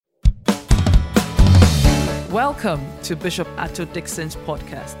Welcome to Bishop Ato Dickson's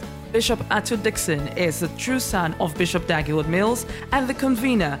podcast. Bishop Ato Dickson is the true son of Bishop Dagwood Mills and the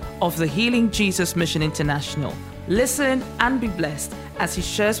convener of the Healing Jesus Mission International. Listen and be blessed as he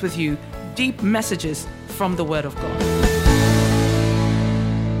shares with you deep messages from the Word of God.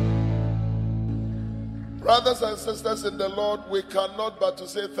 Brothers and sisters in the Lord, we cannot but to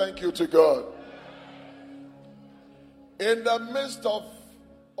say thank you to God. In the midst of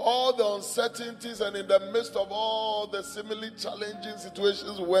all the uncertainties and in the midst of all the seemingly challenging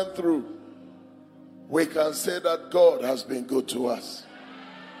situations we went through, we can say that God has been good to us.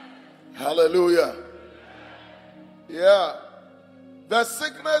 Hallelujah. Yeah. The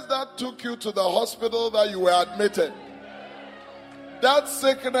sickness that took you to the hospital that you were admitted, that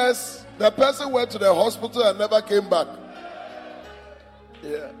sickness, the person went to the hospital and never came back.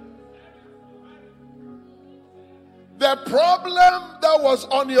 Yeah. The problem that was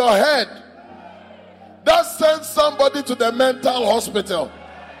on your head that sent somebody to the mental hospital.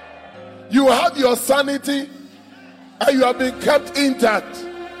 You have your sanity and you have been kept intact.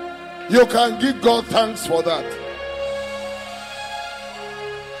 You can give God thanks for that.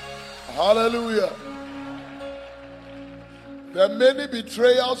 Hallelujah. The many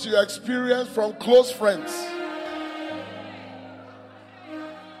betrayals you experience from close friends.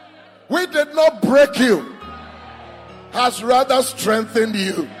 We did not break you, has rather strengthened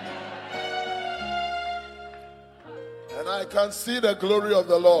you. And I can see the glory of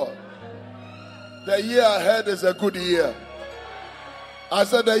the Lord. The year ahead is a good year. I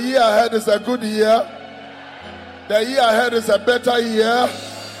said the year ahead is a good year. The year ahead is a better year.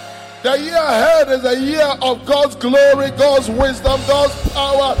 The year ahead is a year of God's glory, God's wisdom, God's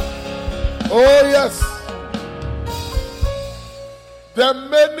power. Oh yes. The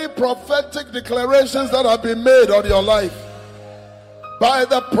many prophetic declarations that have been made on your life by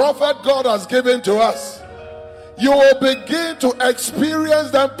the prophet God has given to us, you will begin to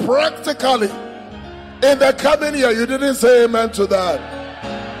experience them practically in the coming year. You didn't say amen to that.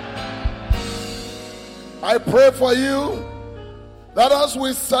 I pray for you that as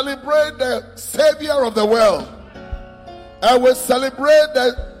we celebrate the Savior of the world and we celebrate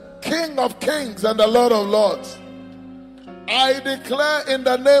the King of Kings and the Lord of Lords, I declare in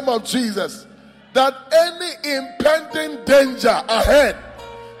the name of Jesus that any impending danger ahead,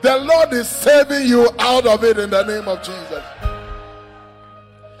 the Lord is saving you out of it in the name of Jesus.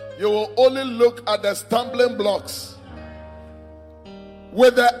 You will only look at the stumbling blocks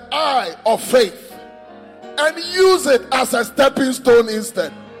with the eye of faith and use it as a stepping stone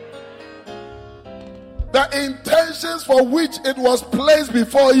instead. The intentions for which it was placed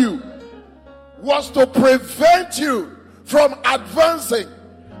before you was to prevent you from advancing.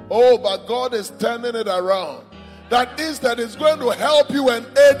 Oh, but God is turning it around. That instead is going to help you and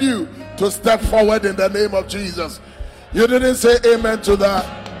aid you to step forward in the name of Jesus. You didn't say amen to that.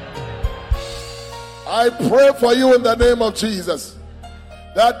 I pray for you in the name of Jesus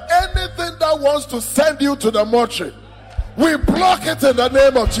that anything that wants to send you to the mortuary, we block it in the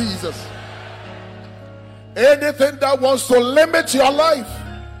name of Jesus. Anything that wants to limit your life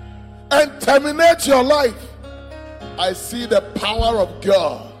and terminate your life, I see the power of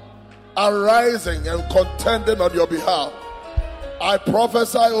God arising and contending on your behalf. I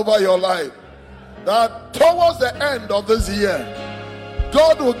prophesy over your life that towards the end of this year,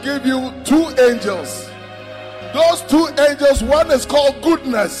 God will give you two angels. Those two angels, one is called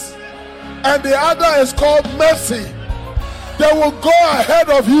goodness and the other is called mercy. They will go ahead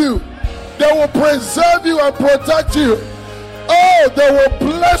of you. They will preserve you and protect you. Oh, they will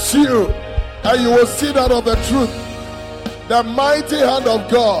bless you and you will see that of the truth. The mighty hand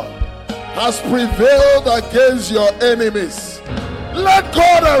of God has prevailed against your enemies. Let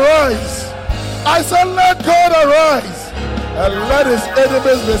God arise. I said let God arise and let his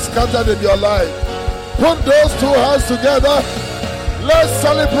enemies be scattered in your life. Put those two hands together. Let's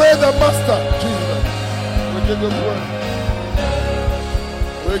celebrate the Master, Jesus. We give you praise.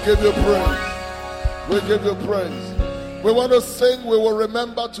 We give you praise. We give you praise. We want to sing. We will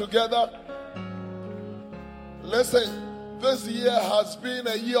remember together. Listen, this year has been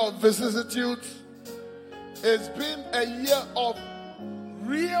a year of vicissitudes. It's been a year of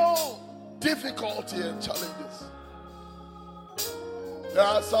real difficulty and challenges. There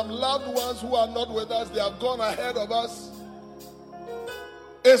are some loved ones who are not with us. They have gone ahead of us.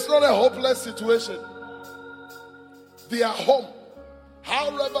 It's not a hopeless situation. They are home.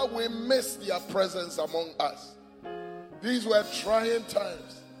 However, we miss their presence among us. These were trying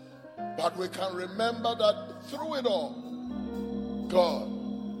times. But we can remember that through it all, God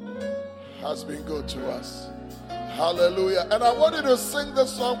has been good to us. Hallelujah. And I want you to sing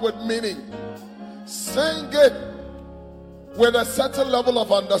this song with meaning. Sing it with a certain level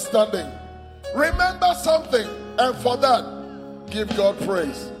of understanding. Remember something, and for that, give God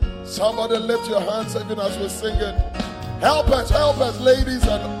praise. Somebody lift your hands even as we sing it. Help us, ladies,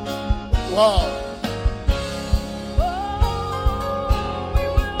 and wow.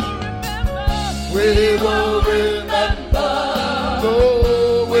 We will remember.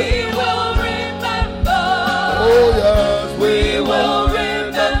 No, we will remember. Oh yes, we will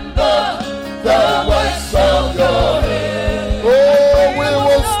remember the works of your hand. Oh, we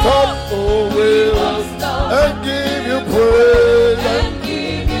will stop. Oh, we will stop and give you praise. And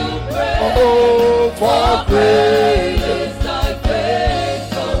give you praise. Oh, for great is thy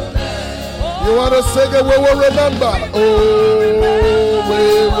faithfulness. You want to sing it? We will remember. Oh, we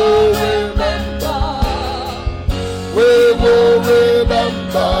will remember. We will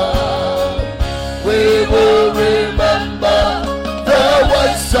remember, we will remember the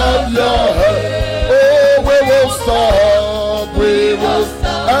works of your hand. Oh, we will stop, we will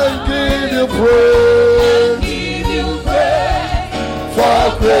stop and give you praise, for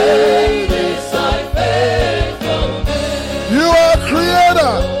great is thy faithfulness. You are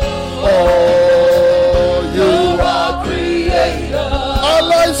creator, oh, you are creator, our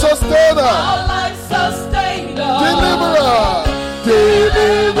life sustainer.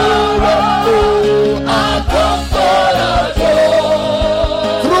 Deliverer, oh, our comforter.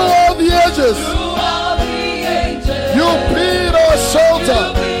 Through all the ages, you've been our shelter.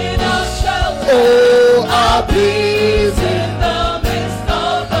 Oh, our peace in the midst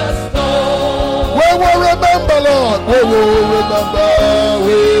of the storm. We will remember, Lord. We will remember.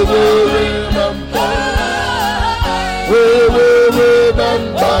 We will remember. We will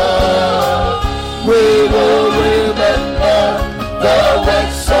remember. We will remember the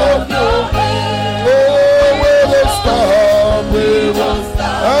works of your hand. Oh, we will stop, we will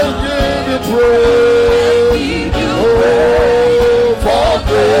stop and give you praise. Oh, for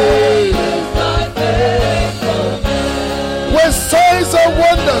great is thy faithfulness. With signs and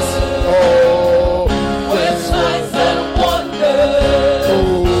wonders. Oh, with signs and wonders.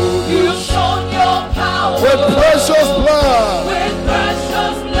 Oh, you've shown your power. With precious blood. With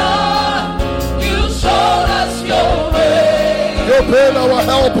precious blood. You've been our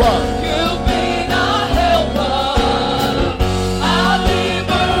helper. You've been our helper, our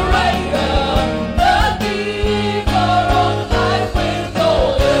liberator, the giver of life with no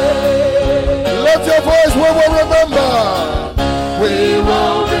end. Lift your voice, we will remember. We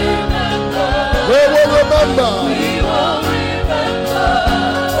will remember. We will remember. We will remember.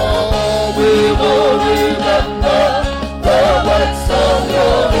 Oh, we will remember the works of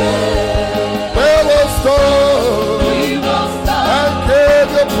your hand. We will stop.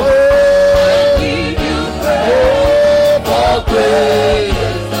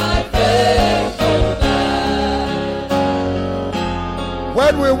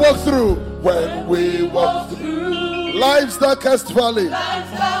 When we walk through life's darkest valley,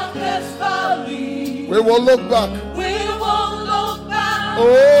 we will look back.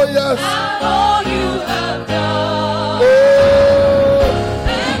 Oh yes, at all you have done. Oh,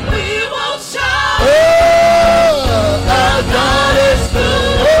 and we will shout. Oh, our God is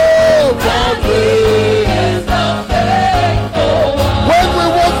good. Oh, for great is the faithful one. When we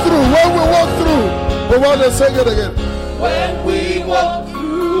walk through, we want to sing it again. When we walk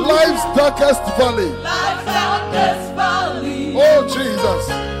through life's darkest valley. Oh Jesus.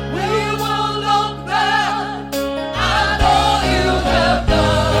 We will look back at all you have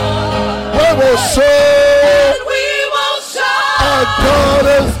done. We will show. And we will show. Our God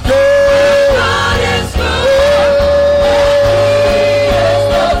is good. God is good. Oh,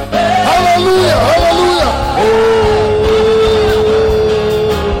 hallelujah, hallelujah. Oh,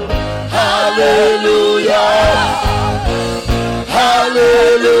 hallelujah.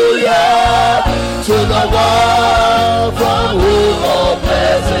 Hallelujah to the one from whom all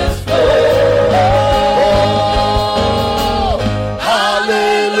blessings flow. Oh,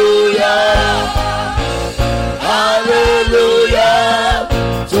 hallelujah, hallelujah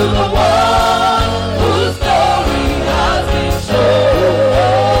to the one whose glory has been shown.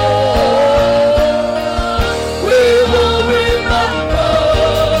 We will remember,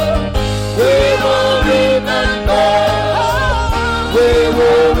 we will remember. We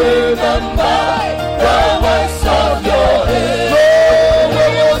will remember the works of your hand. Oh,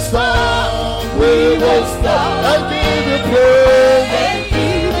 we will stop and give you praise. And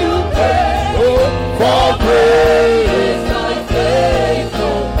give you praise. Oh, for great is thy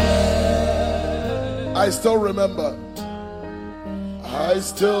faithfulness. I still remember. I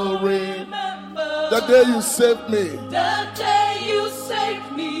still remember the day you saved me. The day you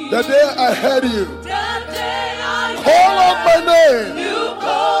saved me. The day I heard you call out my name.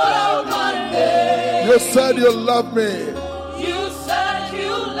 You said you love me.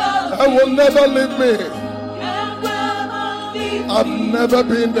 I will never leave me. I've never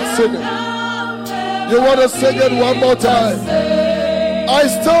been the singer. You want to sing it one more time? I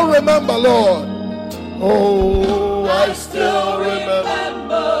still remember, Lord. Oh, I still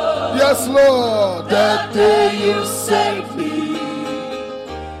remember. Yes, Lord, that day you saved me.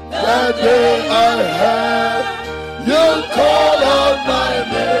 That day I had you call out my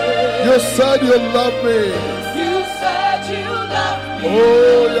name. You said you love me. You said you love me.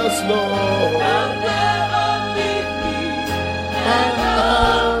 Oh, yes, Lord. I'll never leave me. And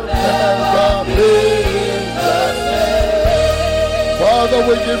I'll never leave the same. Father,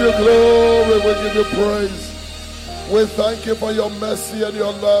 we give you glory. We give you praise. We thank you for your mercy and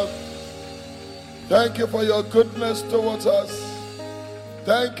your love. Thank you for your goodness towards us.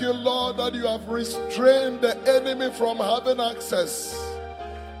 Thank you, Lord, that you have restrained the enemy from having access.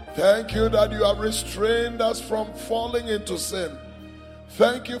 Thank you that you have restrained us from falling into sin.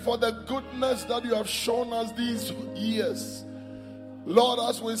 Thank you for the goodness that you have shown us these years. Lord,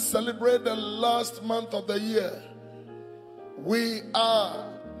 as we celebrate the last month of the year, we are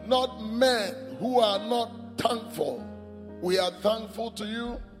not men who are not thankful. We are thankful to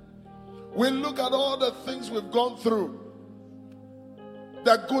you. We look at all the things we've gone through,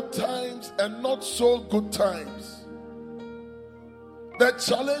 the good times and not so good times, the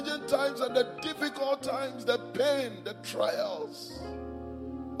challenging times and the difficult times, the pain, the trials.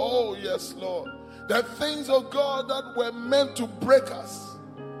 Oh yes, Lord, the things, oh God, that were meant to break us,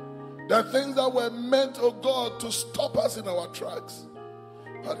 the things that were meant, oh God, to stop us in our tracks.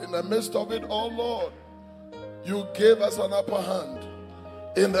 But in the midst of it, oh Lord, you gave us an upper hand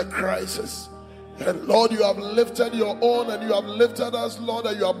in the crisis. And Lord, you have lifted your own and you have lifted us, Lord,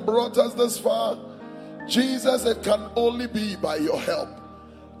 and you have brought us this far. Jesus, it can only be by your help.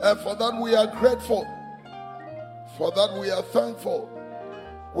 And for that we are grateful. For that we are thankful.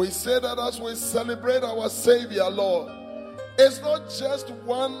 We say that as we celebrate our Savior, Lord, it's not just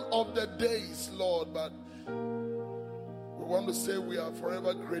one of the days, Lord, but we want to say we are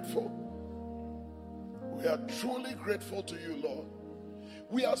forever grateful. We are truly grateful to you, Lord.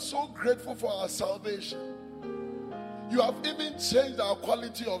 We are so grateful for our salvation. You have even changed our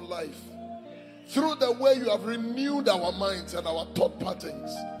quality of life through the way you have renewed our minds and our thought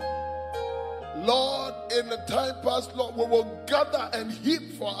patterns. Lord, in the time past, Lord, we will gather and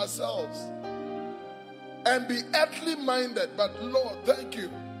heap for ourselves and be earthly minded. But Lord, thank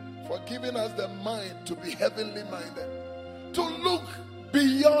you for giving us the mind to be heavenly minded, to look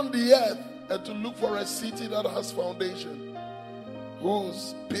beyond the earth and to look for a city that has foundation,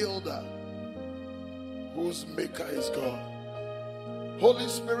 whose builder, whose maker is God. Holy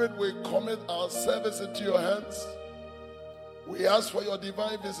Spirit, we commit our service into your hands. We ask for your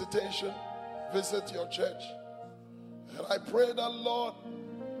divine visitation. Visit your church. And I pray that, Lord,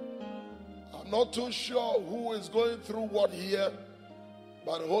 I'm not too sure who is going through what here,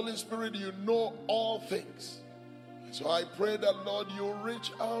 but Holy Spirit, you know all things. So I pray that, Lord, you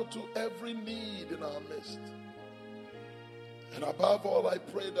reach out to every need in our midst. And above all, I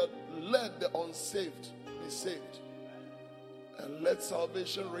pray that let the unsaved be saved. And let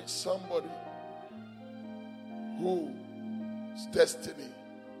salvation reach somebody whose destiny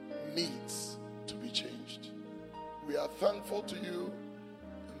needs to be changed. We are thankful to you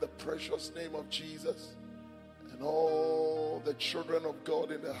in the precious name of Jesus. And all the children of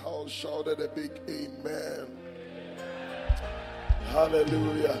God in the house shouted a big amen.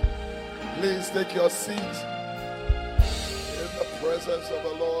 Hallelujah. Please take your seat in the presence of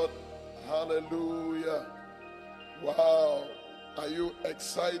the Lord. Hallelujah. Wow. Are you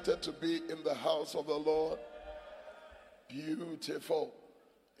excited to be in the house of the Lord? Beautiful.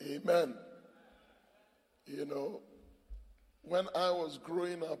 Amen. You know, when I was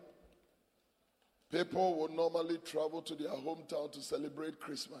growing up, people would normally travel to their hometown to celebrate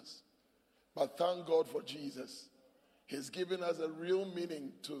Christmas. But thank God for Jesus. He's given us a real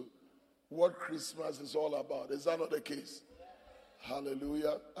meaning to what Christmas is all about. Is that not the case?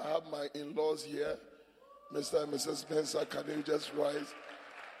 Hallelujah. I have my in-laws here. Mr. and Mrs. Spencer, can you just rise?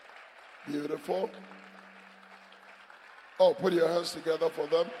 Beautiful. Oh, put your hands together for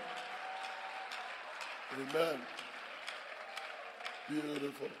them. Amen.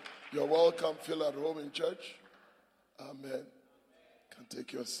 Beautiful. You're welcome. Feel at home in church. Amen. Can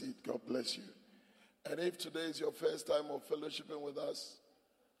take your seat. God bless you. And if today is your first time of fellowshipping with us,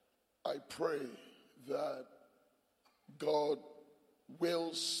 I pray that God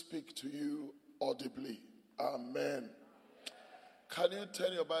will speak to you audibly. Amen. Can you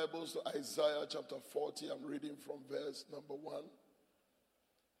turn your Bibles to Isaiah chapter 40? I'm reading from verse number 1.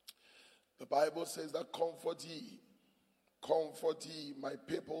 The Bible says that comfort ye, my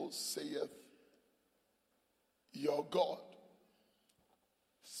people, saith your God.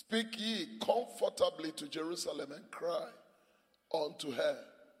 Speak ye comfortably to Jerusalem and cry unto her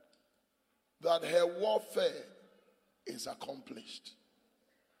that her warfare is accomplished.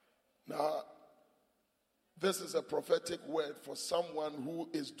 Now, this is a prophetic word for someone who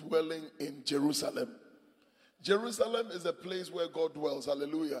is dwelling in Jerusalem. Jerusalem is a place where God dwells.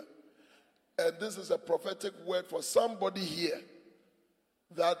 Hallelujah. And this is a prophetic word for somebody here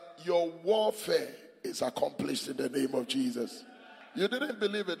that your warfare is accomplished in the name of Jesus. You didn't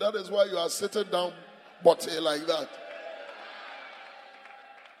believe it. That is why you are sitting down botte like that.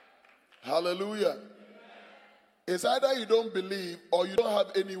 Hallelujah. It's either you don't believe or you don't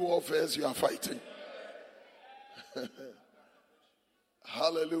have any warfares you are fighting.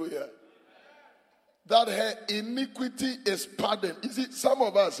 Hallelujah. That her iniquity is pardoned. You see, some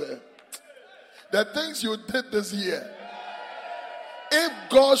of us, the things you did this year, if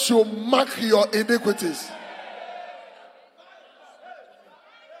God should mark your iniquities,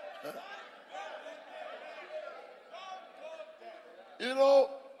 you know,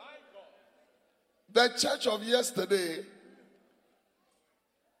 the church of yesterday,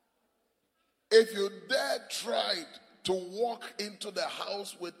 if you dare tried to walk into the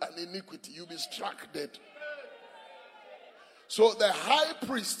house with an iniquity, you'll be struck dead. So the high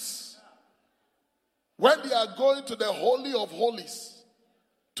priests, when they are going to the Holy of Holies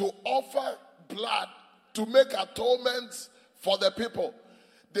to offer blood to make atonements for the people,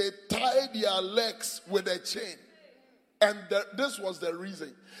 they tie their legs with a chain. And this was the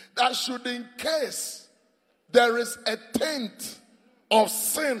reason. That should, in case there is a taint of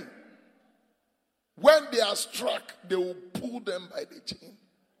sin, when they are struck, they will pull them by the chain.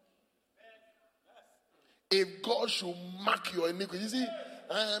 If God should mark your iniquity, you see,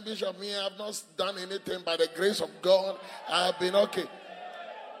 Bishop, me, I have not done anything by the grace of God. I have been okay.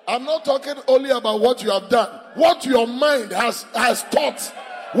 I'm not talking only about what you have done. What your mind has taught.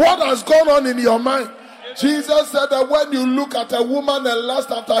 What has gone on in your mind. Jesus said that when you look at a woman and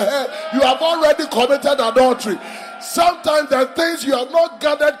lust after her, you have already committed adultery. Sometimes there are things you have not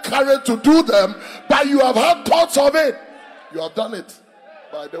gathered courage to do them, but you have had thoughts of it. You have done it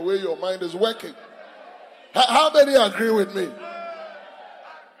by the way your mind is working. How many agree with me?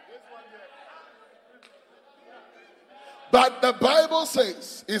 But the Bible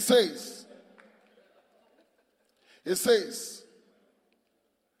says, it says,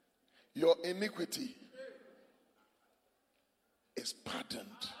 your iniquity is pardoned.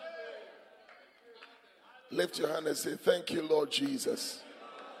 Lift your hand and say, thank you, Lord Jesus,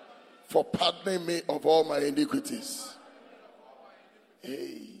 for pardoning me of all my iniquities.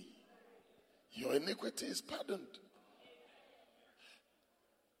 Hey, your iniquity is pardoned.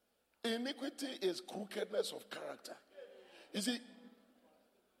 Iniquity is crookedness of character. You see,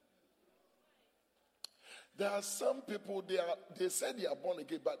 there are some people, they say they are born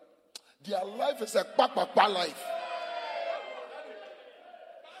again, but their life is a kpakpakpa life.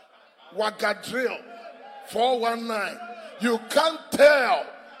 Wagadrill, 419. You can't tell.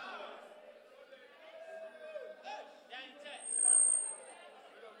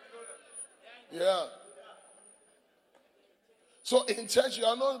 Yeah. So in church, you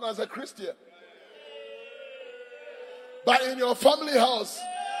are known as a Christian. But in your family house,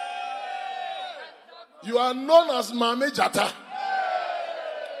 you are known as Mame Jata.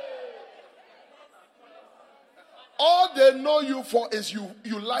 All they know you for is you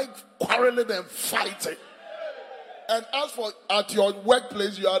like quarreling and fighting. And as for at your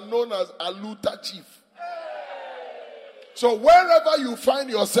workplace, you are known as Aluta Chief. So wherever you find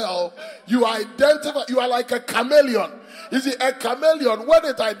yourself, you identify, you are like a chameleon. You see, a chameleon, when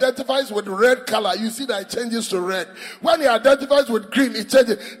it identifies with red color, you see that it changes to red. When it identifies with green, it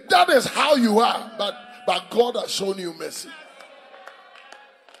changes. That is how you are. But God has shown you mercy.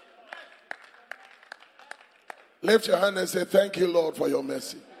 Lift your hand and say, thank you, Lord, for your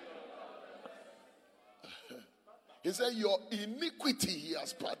mercy. He said, your iniquity he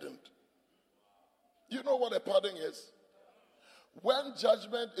has pardoned. You know what a pardon is? When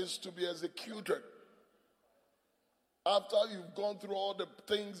judgment is to be executed, after you've gone through all the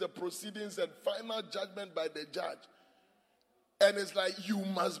things, the proceedings, and final judgment by the judge, and it's like you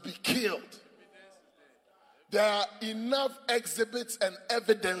must be killed. There are enough exhibits and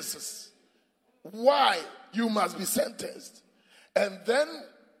evidences why you must be sentenced. And then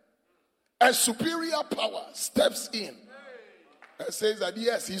a superior power steps in and says that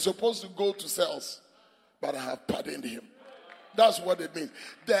yes, he's supposed to go to cells, but I have pardoned him. That's what it means.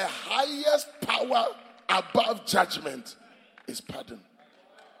 The highest power above judgment is pardon.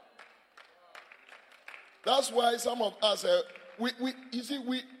 That's why some of us, we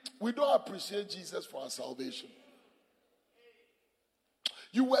don't appreciate Jesus for our salvation.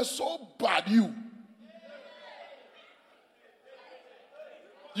 You were so bad, you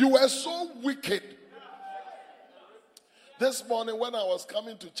were so wicked. This morning when I was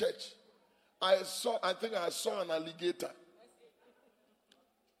coming to church, I think I saw an alligator.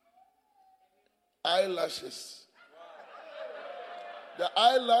 Eyelashes. The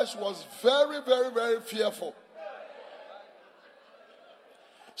eyelash was very, very, very fearful.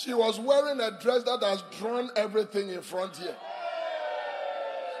 She was wearing a dress that has drawn everything in front here.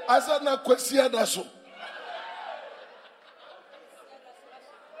 I said, "Na kwesia daso."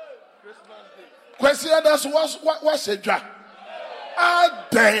 Kwesia daso what's a drag? Ah,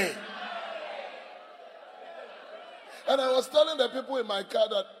 dang. And I was telling the people in my car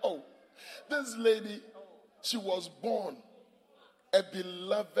that, this lady, she was born a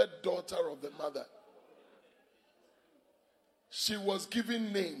beloved daughter of the mother. She was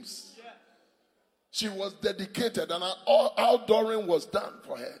given names. She was dedicated, and outdooring was done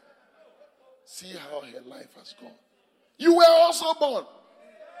for her. See how her life has gone. You were also born.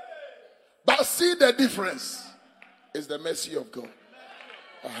 But see the difference. It's the mercy of God.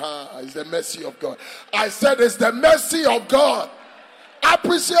 It's the mercy of God. I said it's the mercy of God.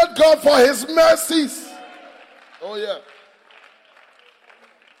 Appreciate God for his mercies. Oh yeah.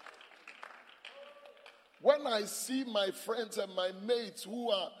 When I see my friends and my mates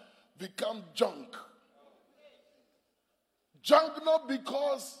who are become junk not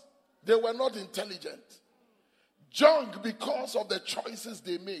because they were not intelligent, junk because of the choices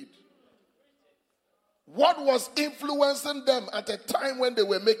they made. What was influencing them at a time when they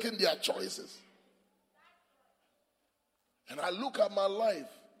were making their choices? And I look at my life,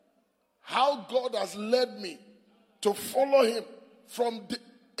 how God has led me to follow him from the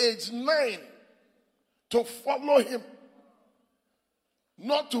age 9 to follow him,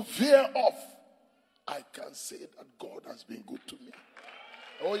 not to veer off. I can say that God has been good to me.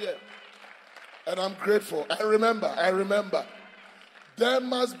 Oh yeah. And I'm grateful. I remember. There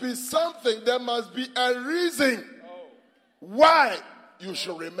must be something, there must be a reason why you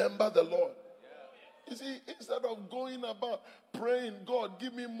should remember the Lord. You see, instead of going about praying, God,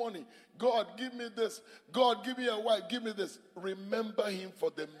 give me money. God, give me this. God, give me a wife. Give me this. Remember him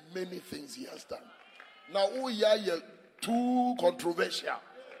for the many things he has done. Now, you're too controversial.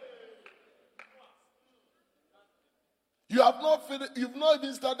 You've not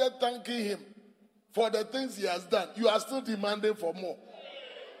even started thanking him for the things he has done. You are still demanding for more.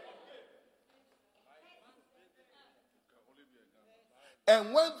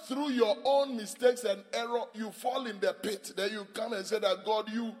 And when through your own mistakes and error you fall in the pit, then you come and say that,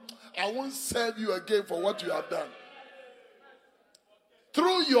 God, I won't serve you again for what you have done.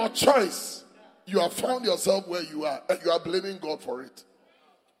 Through your choice, you have found yourself where you are, and you are blaming God for it.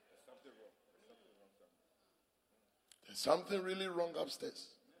 There's something really wrong upstairs.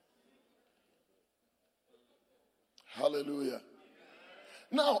 Hallelujah.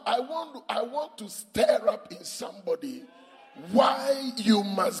 Now, I want to stir up in somebody why you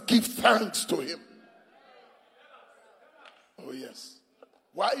must give thanks to him. Oh, yes.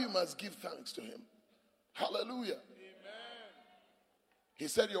 Why you must give thanks to him. Hallelujah. He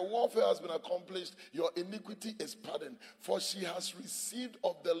said, your warfare has been accomplished. Your iniquity is pardoned. For she has received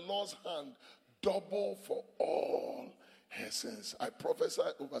of the Lord's hand double for all her sins. I prophesy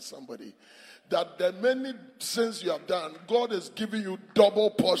over somebody that the many sins you have done, God is giving you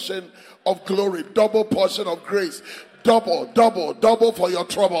double portion of glory, double portion of grace. Double for your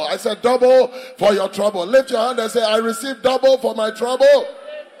trouble. I said double for your trouble. Lift your hand and say, I receive double for my trouble.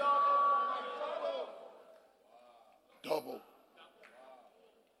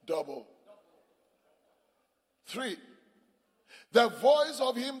 Double. 3. The voice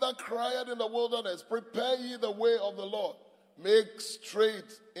of him that cried in the wilderness, prepare ye the way of the Lord. Make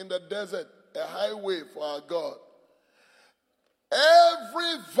straight in the desert a highway for our God.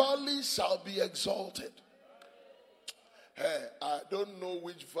 Every valley shall be exalted. Hey, I don't know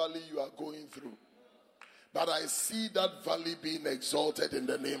which valley you are going through, but I see that valley being exalted in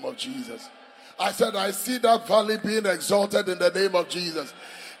the name of Jesus. I said, I see that valley being exalted in the name of Jesus.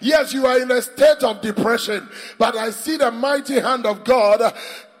 Yes, you are in a state of depression, but I see the mighty hand of God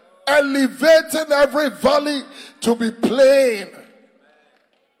elevating every valley to be plain.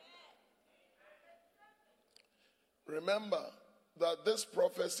 Remember that this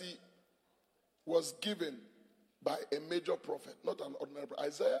prophecy was given by a major prophet, not an ordinary prophet.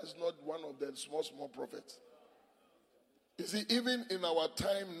 Isaiah is not one of the small prophets. You see, even in our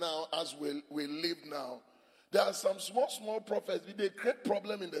time now, as we live now, there are some small prophets. They create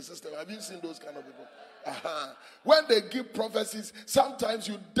problem in the system. Have you seen those kind of people? When they give prophecies, sometimes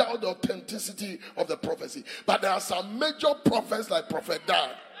you doubt the authenticity of the prophecy. But there are some major prophets like Prophet Dan.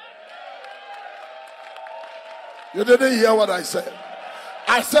 You didn't hear what I said.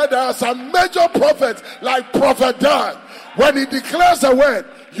 I said there are some major prophets like Prophet Dan. When he declares a word,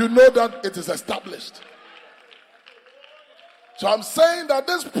 you know that it is established. So I'm saying that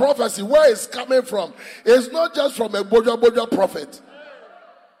this prophecy, where it's coming from, is not just from a Boja prophet.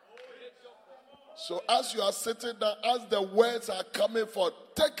 So as you are sitting there, as the words are coming forth,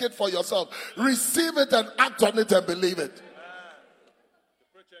 take it for yourself. Receive it and act on it and believe it.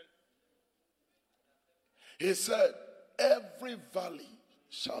 He said, every valley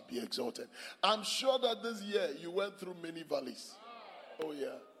shall be exalted. I'm sure that this year you went through many valleys. Oh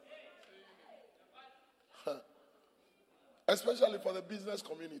yeah. Especially for the business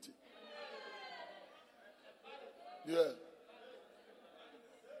community. Yeah.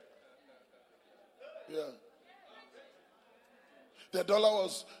 Yeah. The dollar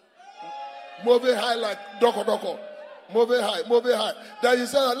was moving high like doko. Moving high. Then you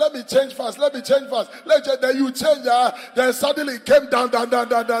said, let me change fast. Then you change, then suddenly it came down.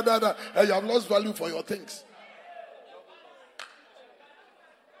 And you have lost value for your things.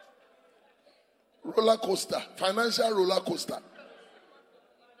 Roller coaster, financial roller coaster.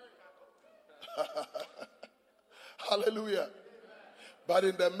 Hallelujah. But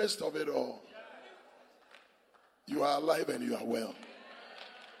in the midst of it all, you are alive and you are well.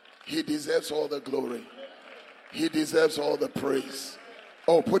 He deserves all the glory. He deserves all the praise.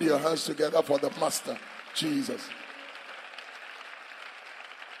 Oh, put your hands together for the Master, Jesus.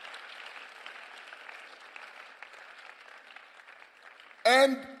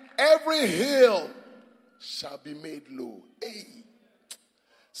 And every hill shall be made low. Hey,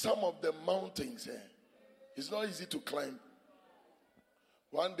 some of the mountains, it's not easy to climb.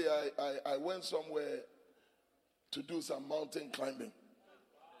 One day I went somewhere to do some mountain climbing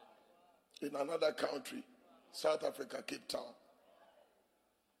in another country, South Africa, Cape Town.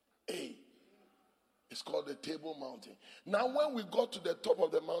 Hey, it's called the Table Mountain. Now, when we got to the top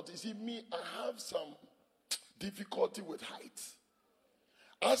of the mountain, see me, I have some difficulty with heights.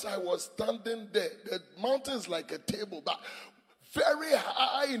 As I was standing there, the mountain is like a table, but very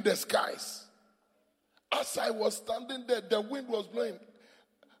high in the skies. As I was standing there, the wind was blowing.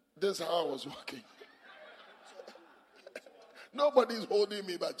 This is how I was walking. Nobody's holding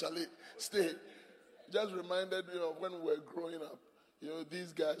me, but Charlie, stay. Just reminded me of when we were growing up. You know,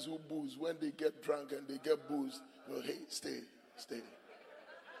 these guys who booze, when they get drunk and they get booze, you know, hey, stay.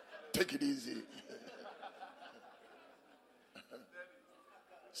 Take it easy.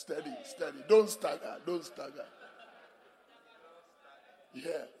 Steady. Don't stagger.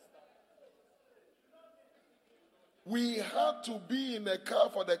 Yeah. We had to be in a car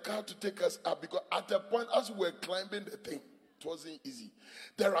for the car to take us up, because at the point as we were climbing the thing, it wasn't easy.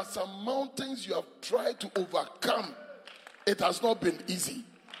 There are some mountains you have tried to overcome. It has not been easy.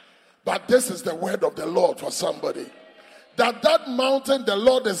 But this is the word of the Lord for somebody. That mountain, the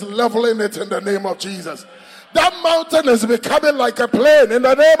Lord is leveling it in the name of Jesus. That mountain is becoming like a plain in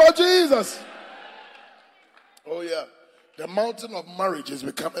the name of Jesus. Oh yeah. The mountain of marriage is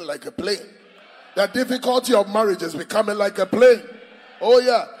becoming like a plain. The difficulty of marriage is becoming like a plain. Oh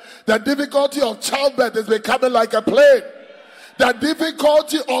yeah. The difficulty of childbirth is becoming like a plain. The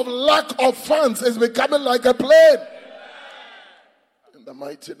difficulty of lack of funds is becoming like a plain. In the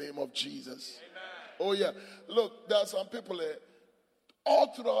mighty name of Jesus. Oh yeah. Look, there are some people all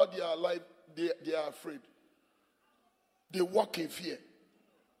throughout their life, they are afraid. They walk in fear.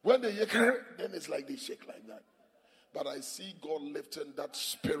 When they hear, then it's like they shake like that. But I see God lifting that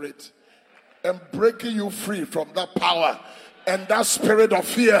spirit and breaking you free from that power and that spirit of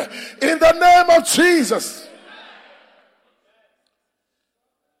fear in the name of Jesus.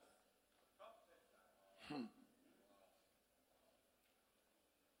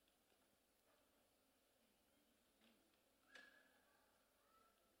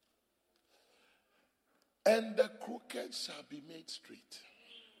 And the crooked shall be made straight.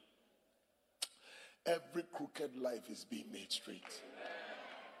 Every crooked life is being made straight.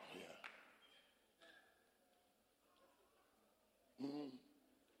 Yeah.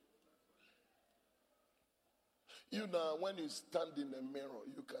 You know, when you stand in the mirror,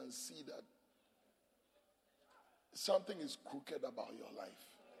 you can see that something is crooked about your life.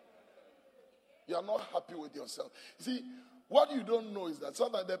 You are not happy with yourself. See, what you don't know is that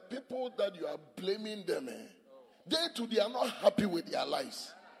sometimes the people that you are blaming them, they too, they are not happy with their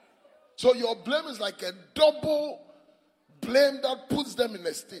lives. So your blame is like a double blame that puts them in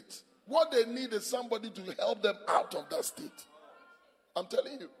a state. What they need is somebody to help them out of that state. I'm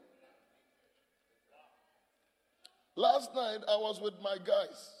telling you. Last night, I was with my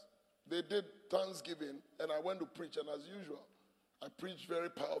guys. They did Thanksgiving, and I went to preach, and as usual, I preached very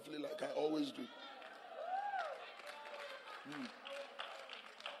powerfully like I always do.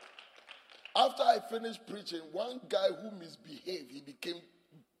 After I finished preaching, one guy who misbehaved, he became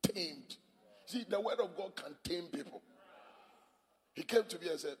tamed. See, the word of God can tame people. He came to me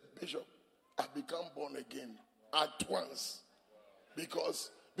and said, Bishop, I've become born again at once.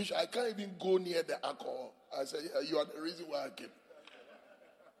 Because, Bishop, I can't even go near the alcohol. I said, yeah, you are the reason why I came.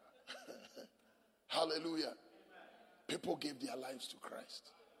 Hallelujah. People gave their lives to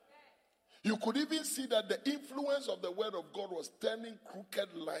Christ. You could even see that the influence of the word of God was turning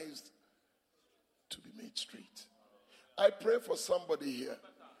crooked lives to be made straight. I pray for somebody here.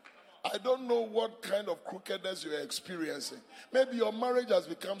 I don't know what kind of crookedness you're experiencing. Maybe your marriage has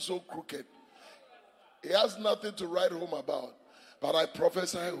become so crooked. It has nothing to write home about. But I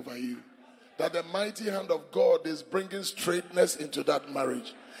prophesy over you that the mighty hand of God is bringing straightness into that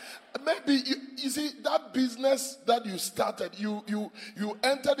marriage. Maybe, you see, that business that you started, you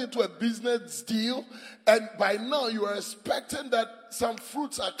entered into a business deal, and by now you are expecting that some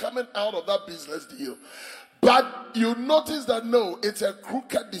fruits are coming out of that business deal. But you notice that no, it's a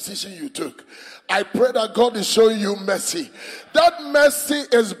crooked decision you took. I pray that God is showing you mercy. That mercy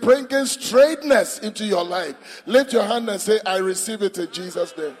is bringing straightness into your life. Lift your hand and say, I receive it in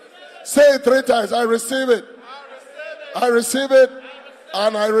Jesus' name. Say it 3 times. I receive it. I receive it.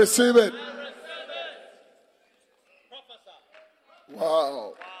 And I receive it.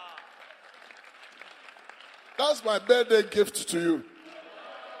 Wow. That's my birthday gift to you.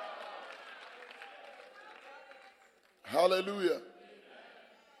 Hallelujah.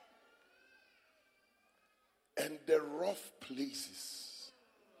 And the rough places.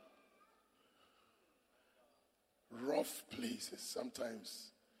 Rough places.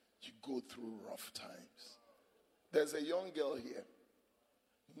 Sometimes you go through rough times. There's a young girl here.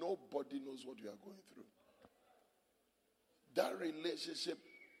 Nobody knows what you are going through. That relationship,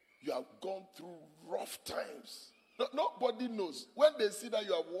 you have gone through rough times. Nobody knows. When they see that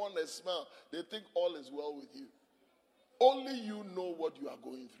you have worn a smile, they think all is well with you. Only you know what you are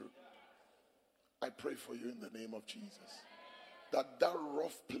going through. I pray for you in the name of Jesus. That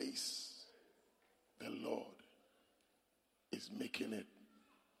rough place, the Lord is making it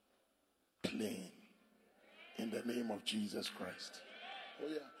plain in the name of Jesus Christ. Oh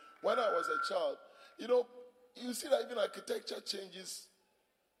yeah. When I was a child, you see that even architecture changes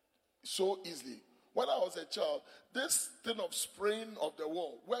so easily. When I was a child, this thing of spraying of the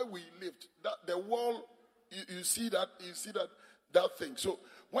wall, where we lived, that the wall, you see that thing. So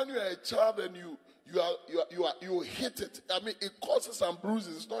when you are a child and you hit it, I mean, it causes some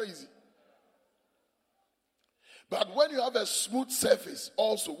bruises. It's not easy. But when you have a smooth surface,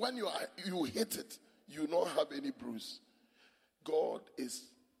 also when you hit it, you don't have any bruise. God is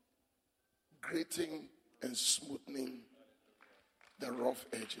grating and smoothing the rough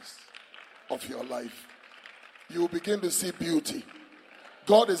edges of your life. You will begin to see beauty.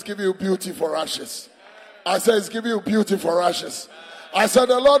 God is giving you beauty for ashes. I said he's giving you beauty for ashes. I said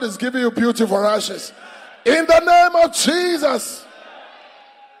the Lord is giving you beauty for ashes. In the name of Jesus.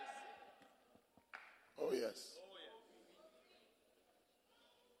 Oh yes.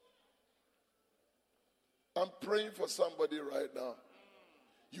 I'm praying for somebody right now.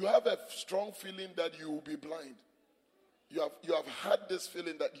 You have a strong feeling that you will be blind. You have had this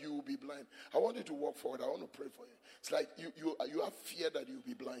feeling that you will be blind. I want you to walk forward. I want to pray for you. It's like you have fear that you'll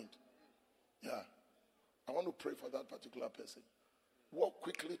be blind. Yeah. I want to pray for that particular person. Walk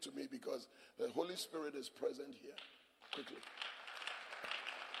quickly to me because the Holy Spirit is present here. Quickly.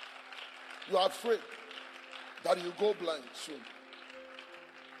 You are afraid that you go blind soon.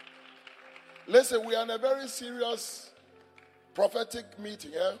 Listen, we are in a very serious prophetic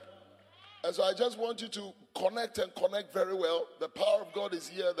meeting, yeah? And so I just want you to connect very well. The power of God is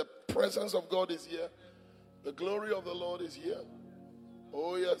here. The presence of God is here. The glory of the Lord is here.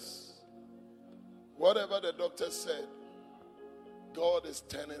 Oh, yes. Whatever the doctor said, God is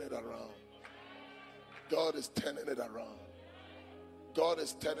turning it around. God is turning it around. God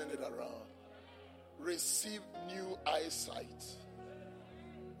is turning it around. Receive new eyesight.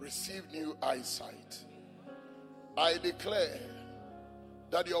 Receive new eyesight. I declare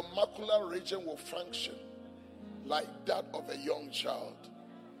that your macular region will function like that of a young child.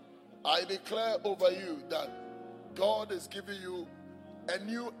 I declare over you that God is giving you a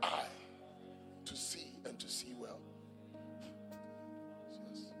new eye to see and to see well.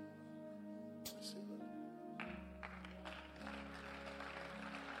 Yes. Receive it.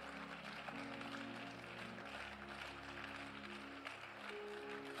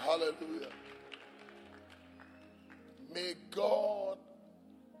 Hallelujah. May God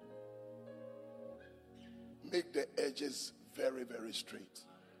make the edges very, very straight.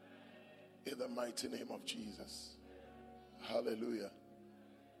 In the mighty name of Jesus. Hallelujah.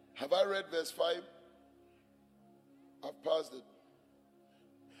 Have I read verse 5? I've passed it.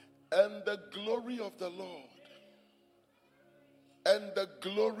 And the glory of the Lord. And the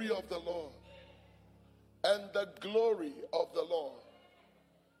glory of the Lord. And the glory of the Lord.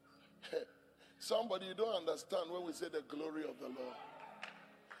 Somebody, you don't understand when we say the glory of the Lord.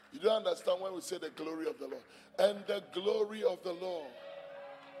 You don't understand when we say the glory of the Lord. And the glory of the Lord.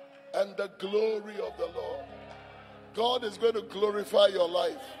 And the glory of the Lord. God is going to glorify your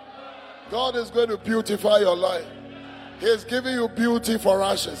life. God is going to beautify your life. He is giving you beauty for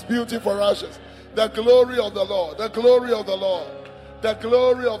ashes. Beauty for ashes. The glory of the Lord. The glory of the Lord. The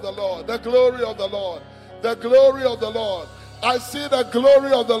glory of the Lord. The glory of the Lord. The glory of the Lord. I see the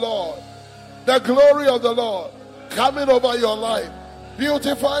glory of the Lord. The glory of the Lord coming over your life.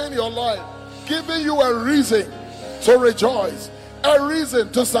 Beautifying your life. Giving you a reason to rejoice. A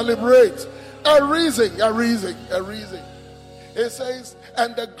reason to celebrate. A reason. It says,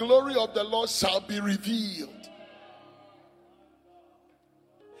 and the glory of the Lord shall be revealed.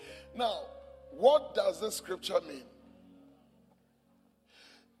 Now, what does this scripture mean?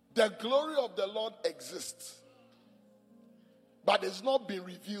 The glory of the Lord exists, but it's not been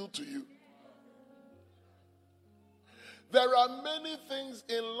revealed to you. There are many things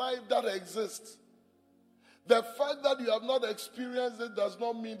in life that exist. The fact that you have not experienced it does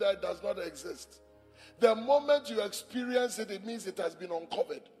not mean that it does not exist. The moment you experience it, it means it has been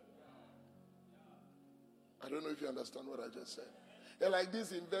uncovered. I don't know if you understand what I just said. They're like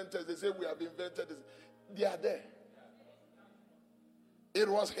these inventors, they say we have invented this. They are there. It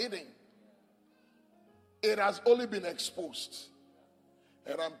was hidden. It has only been exposed.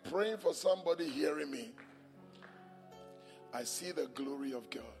 And I'm praying for somebody hearing me. I see the glory of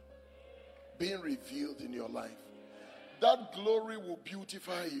God being revealed in your life. That glory will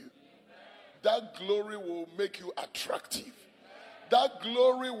beautify you. That glory will make you attractive. That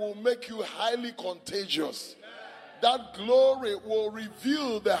glory will make you highly contagious. That glory will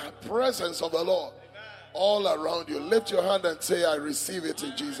reveal the presence of the Lord all around you. Lift your hand and say, I receive it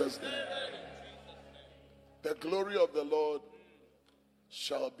in Jesus' name. The glory of the Lord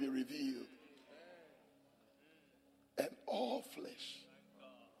shall be revealed. And all flesh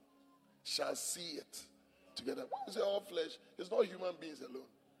shall see it together. When you say all flesh, it's not human beings alone.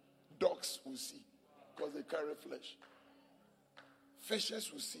 Dogs will see because they carry flesh.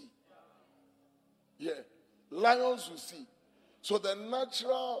 Fishes will see. Yeah. Lions will see. So the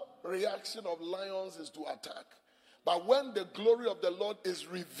natural reaction of lions is to attack. But when the glory of the Lord is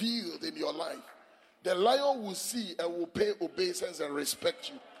revealed in your life, the lion will see and will pay obeisance and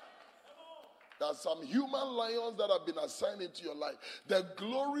respect you. There are some human lions that have been assigned into your life. The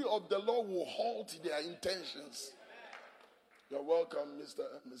glory of the Lord will halt their intentions. You're welcome, Mr.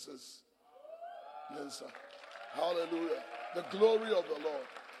 and Mrs. Mensa. Hallelujah. The glory of the Lord.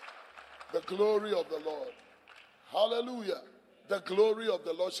 The glory of the Lord. Hallelujah. The glory of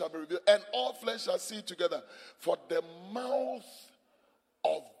the Lord shall be revealed, and all flesh shall see it together. For the mouth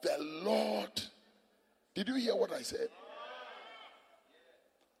of the Lord. Did you hear what I said?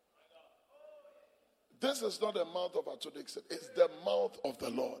 This is not the mouth of Ato Dickson. It's the mouth of the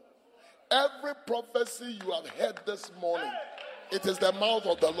Lord. Every prophecy you have heard this morning, it is the mouth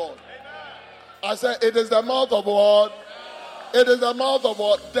of the Lord. I said, it is the mouth of what? It is the mouth of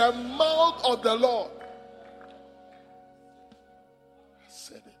what? The mouth of the Lord. I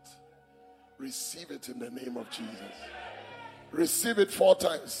said it. Receive it in the name of Jesus. Receive it 4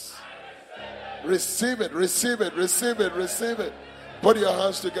 times. Receive it, receive it, receive it, receive it. Put your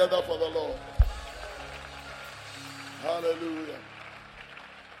hands together for the Lord. Hallelujah.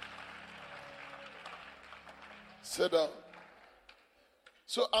 Sit down.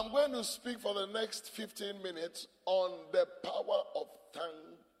 So I'm going to speak for the next 15 minutes on the power of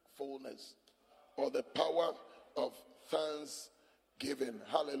thankfulness, or the power of thanksgiving.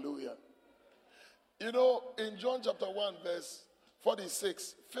 Hallelujah. You know, in John chapter 1 verse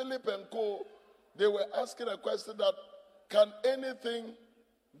 46, Philip and co, they were asking a question that, can anything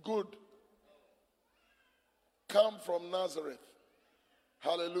good come from Nazareth?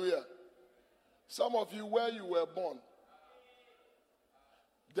 Hallelujah. Some of you, where you were born,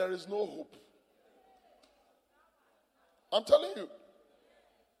 there is no hope. I'm telling you.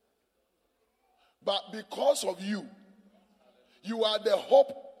 But because of you, you are the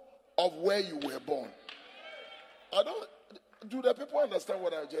hope of where you were born. Do the people understand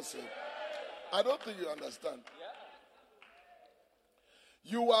what I just said? I don't think you understand.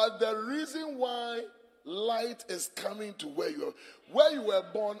 You are the reason why light is coming to where you are. Where you were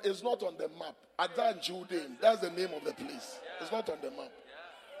born is not on the map. Adan Judean, that's the name of the place. It's not on the map.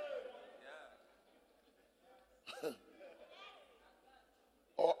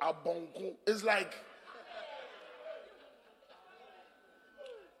 Or Abongo. It's like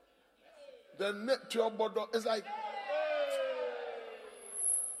the net to your body. It's like.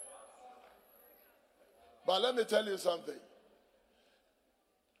 But let me tell you something.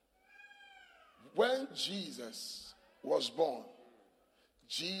 When Jesus was born,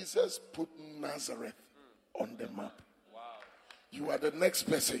 Jesus put Nazareth on the map. You are the next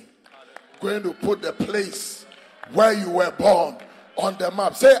person going to put the place where you were born on the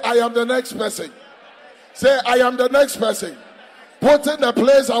map. Say, I am the next person. Say, I am the next person. Putting the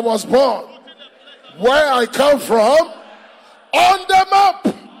place I was born, where I come from, on the map.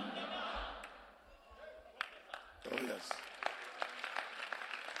 Oh, yes.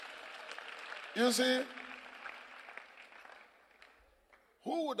 You see,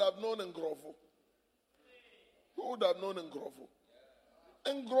 who would have known Ngrofo? Who would have known Ngrofo?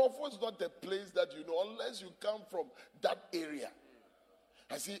 Ngrofo is not a place that you know unless you come from that area.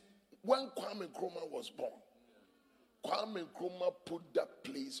 I see, when Kwame Nkrumah was born, Kwame Nkrumah put that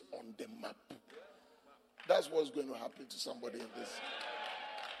place on the map. That's what's going to happen to somebody in this.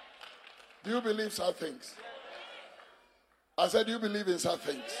 Do you believe such things? I said, do you believe in such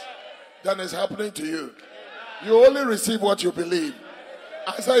things? Then it's happening to you. You only receive what you believe.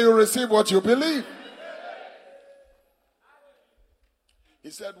 I said, you receive what you believe. He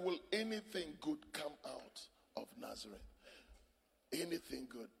said, will anything good come out of Nazareth? Anything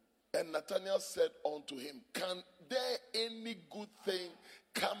good. And Nathanael said unto him, can there any good thing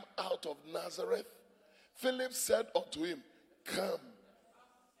come out of Nazareth? Philip said unto him, come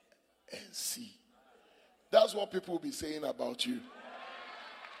and see. That's what people will be saying about you.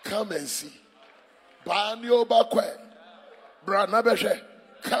 Come and see.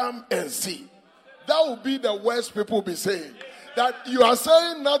 Come and see. That will be the worst people will be saying. That you are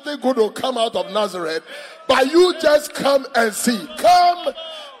saying nothing good will come out of Nazareth, but you just come and see. Come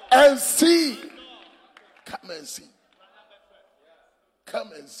and see. Come and see.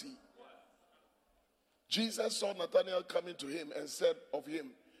 Come and see. Jesus saw Nathanael coming to him and said of him,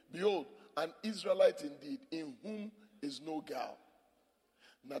 behold, an Israelite indeed, in whom is no guile.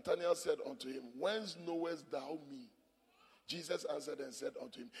 Nathanael said unto him, whence knowest thou me? Jesus answered and said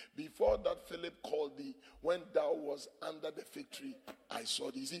unto him, before that Philip called thee, when thou was under the fig tree, I saw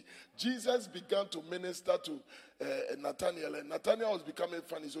thee. See, Jesus began to minister to Nathanael, and Nathanael was becoming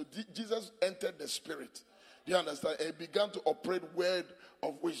funny. So Jesus entered the spirit. Do you understand? And he began to operate word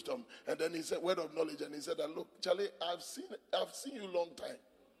of wisdom. And then he said, word of knowledge. And he said, look, Charlie, I've seen you long time.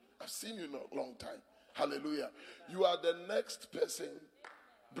 I've seen you a long time. Hallelujah. You are the next person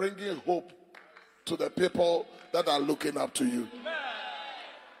bringing hope to the people that are looking up to you. Amen.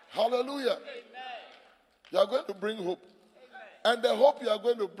 Hallelujah. Amen. You are going to bring hope. Amen. And the hope you are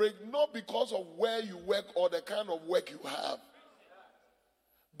going to bring, not because of where you work or the kind of work you have,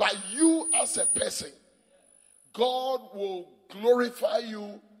 but you as a person. God will glorify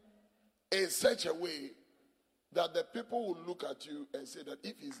you in such a way that the people will look at you and say that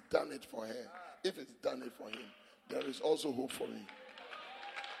if he's done it for her, if it's done it for him, there is also hope for me.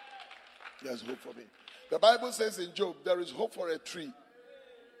 There's hope for me. The Bible says in Job, there is hope for a tree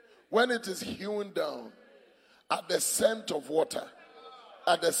when it is hewn down at the scent of water.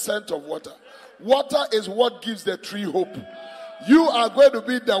 At the scent of water. Water is what gives the tree hope. You are going to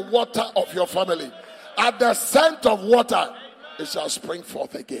be the water of your family. At the scent of water, it shall spring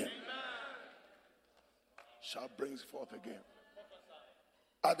forth again. Shall bring forth again.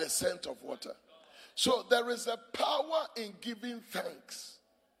 At the scent of water. So there is a power in giving thanks.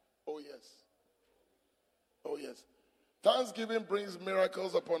 Oh yes. Oh yes. Thanksgiving brings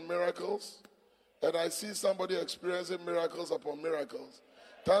miracles upon miracles. And I see somebody experiencing miracles upon miracles.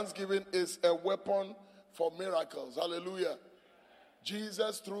 Thanksgiving is a weapon for miracles. Hallelujah.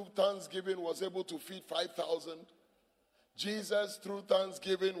 Jesus through thanksgiving was able to feed 5,000. Jesus through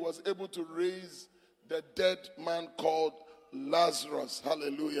thanksgiving was able to raise the dead man called Lazarus.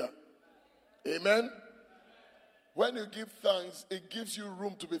 Hallelujah. Amen. When you give thanks, it gives you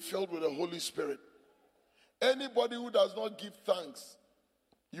room to be filled with the Holy Spirit. Anybody who does not give thanks,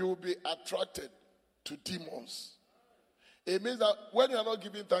 you will be attracted to demons. It means that when you are not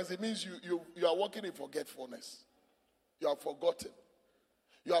giving thanks, it means you are walking in forgetfulness. You are forgotten.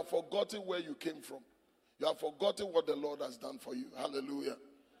 You have forgotten where you came from. You have forgotten what the Lord has done for you. Hallelujah.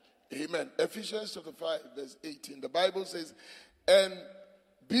 Amen. Ephesians chapter 5 verse 18. The Bible says, and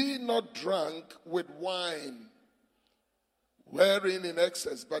be not drunk with wine wherein in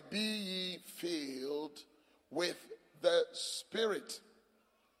excess, but be ye filled with the Spirit,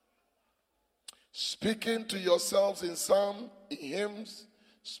 speaking to yourselves in psalms, in hymns,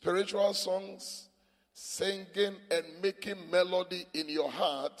 spiritual songs, singing and making melody in your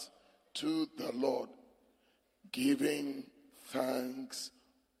heart to the Lord, giving thanks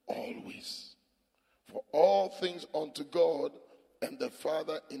always for all things unto God and the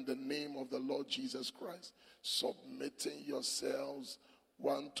Father in the name of the Lord Jesus Christ, submitting yourselves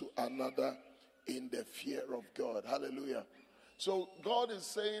one to another in the fear of God. Hallelujah. So God is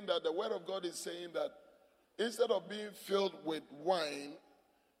saying that, the word of God is saying that instead of being filled with wine,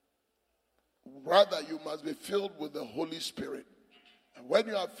 rather you must be filled with the Holy Spirit. And when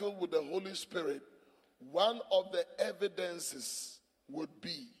you are filled with the Holy Spirit, one of the evidences would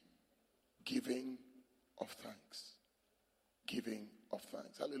be giving of thanks. Giving of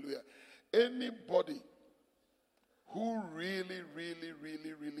thanks. Hallelujah. Anybody who really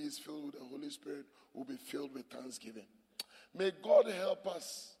is filled with the Holy Spirit will be filled with thanksgiving. May God help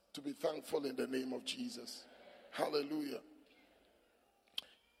us to be thankful in the name of Jesus. Hallelujah.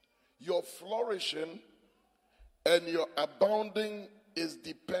 Your flourishing and your abounding is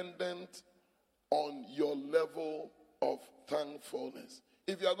dependent on your level of thankfulness.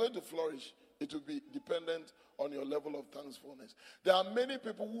 If you are going to flourish, it will be dependent on your level of thankfulness. There are many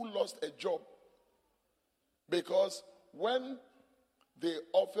people who lost a job because when they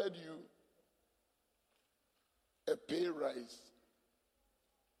offered you a pay rise,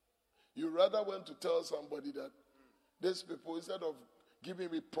 you rather went to tell somebody that these people, instead of giving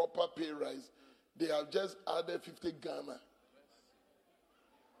me proper pay rise, they have just added 50 Ghana.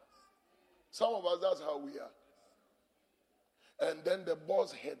 Some of us, that's how we are. And then the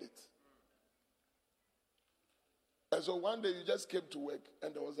boss heard it. And so one day you just came to work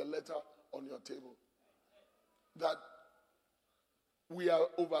and there was a letter on your table that we are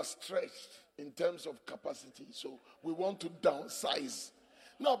overstretched in terms of capacity, so we want to downsize.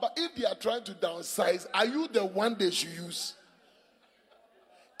 No, but if they are trying to downsize, are you the one they should use?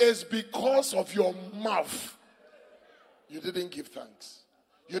 It's because of your mouth. You didn't give thanks.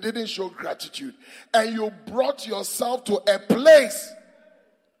 You didn't show gratitude. And you brought yourself to a place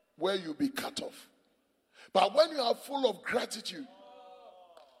where you'll be cut off. But when you are full of gratitude,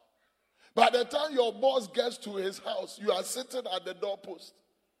 by the time your boss gets to his house, you are sitting at the doorpost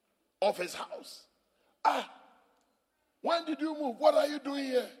of his house. When did you move? What are you doing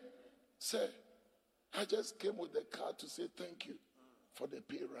here? Say, I just came with the car to say thank you for the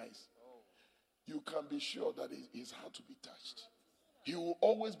pay rise. You can be sure that his heart will be touched. He will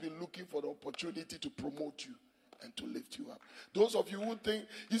always be looking for the opportunity to promote you and to lift you up. Those of you who think,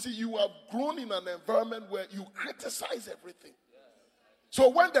 you see, you have grown in an environment where you criticize everything. So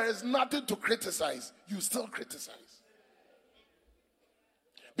when there is nothing to criticize, you still criticize.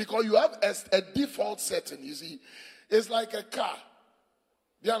 Because you have a default setting, you see. It's like a car.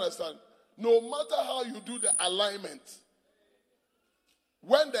 Do you understand? No matter how you do the alignment,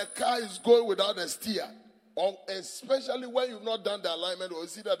 when the car is going without a steer, or especially when you've not done the alignment, or you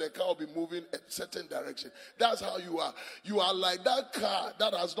see that the car will be moving a certain direction. That's how you are. You are like that car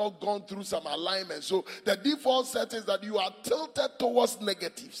that has not gone through some alignment. So the default set is that you are tilted towards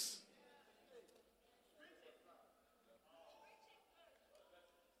negatives.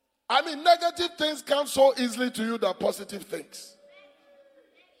 I mean, negative things come so easily to you than positive things.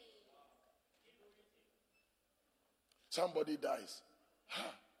 Somebody dies.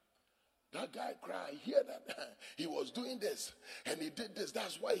 That guy cried. Hear that? He was doing this and he did this.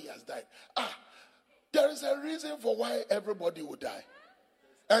 That's why he has died. There is a reason for why everybody will die.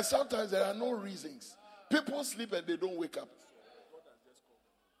 And sometimes there are no reasons. People sleep and they don't wake up.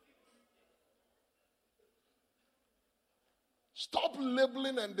 Stop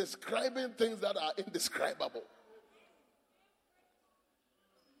labeling and describing things that are indescribable.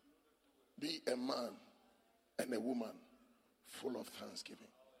 Be a man and a woman full of thanksgiving.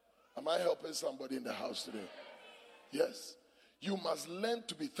 Am I helping somebody in the house today? Yes. You must learn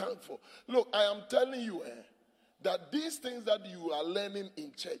to be thankful. Look, I am telling you that these things that you are learning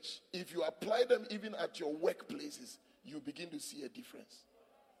in church, if you apply them even at your workplaces, you begin to see a difference.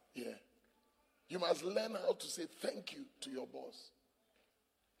 Yeah. You must learn how to say thank you to your boss.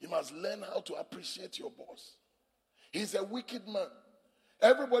 You must learn how to appreciate your boss. He's a wicked man.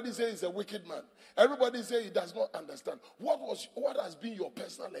 Everybody says he's a wicked man. Everybody says he does not understand. What has been your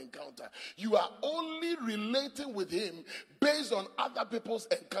personal encounter? You are only relating with him based on other people's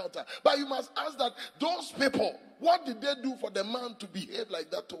encounter. But you must ask that those people, what did they do for the man to behave like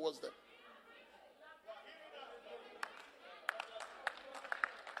that towards them?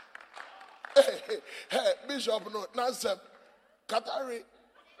 Hey, Bishop, no, Nancy, Qatari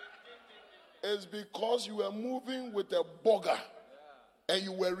is because you were moving with a bugger and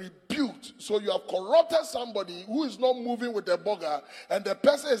you were rebuked. So you have corrupted somebody who is not moving with a bugger, and the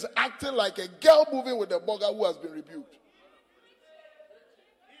person is acting like a girl moving with a bugger who has been rebuked.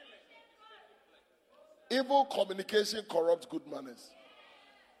 Evil communication corrupts good manners.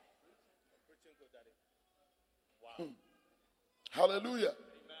 Hallelujah.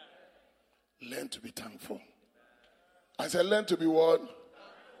 Learn to be thankful. I said, learn to be what?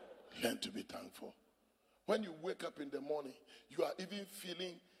 Learn to be thankful. When you wake up in the morning, you are even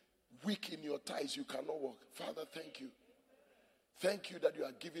feeling weak in your thighs. You cannot walk. Father, thank you. Thank you that you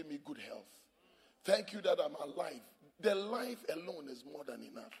are giving me good health. Thank you that I'm alive. The life alone is more than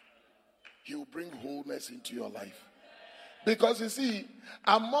enough. He will bring wholeness into your life. Because you see,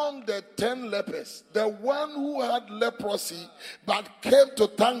 among the 10 lepers, the one who had leprosy but came to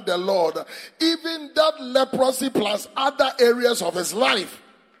thank the Lord, even that leprosy plus other areas of his life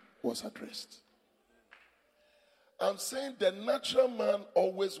was addressed. I'm saying the natural man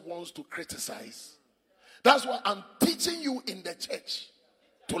always wants to criticize. That's why I'm teaching you in the church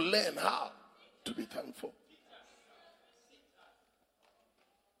to learn how to be thankful.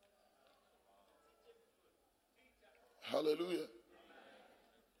 Hallelujah.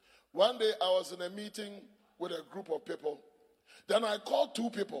 One day I was in a meeting with a group of people. Then I called 2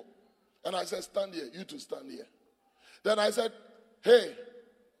 people and I said, stand here, you two stand here. Then I said, hey,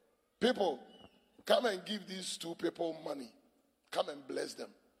 people, come and give these 2 people money. Come and bless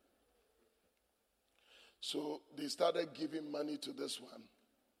them. So they started giving money to this one.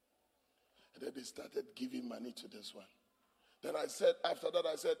 And then they started giving money to this one. Then I said, after that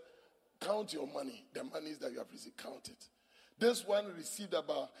I said, count your money. The monies that you have received, count it. This one received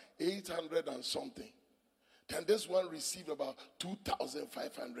about 800 and something. Then this one received about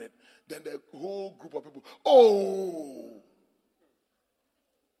 2,500. Then the whole group of people,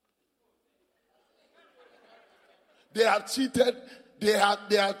 they have cheated. They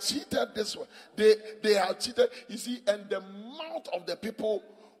have cheated this one. They have cheated. You see, and the mouth of the people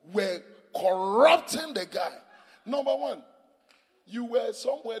were corrupting the guy. Number one, you were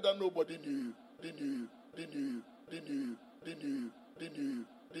somewhere that nobody knew you. They knew you. They knew you. They knew you. They knew you.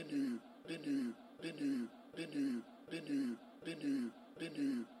 They knew you. They knew you. They knew you. They knew you. They knew you. They knew you. They knew you. They knew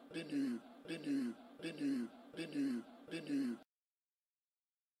you. They knew you. They knew you. They knew you. They knew you. They knew you.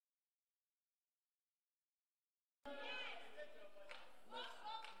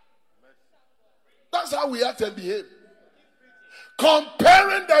 That's how we act and behave.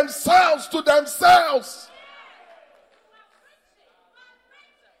 Comparing themselves to themselves.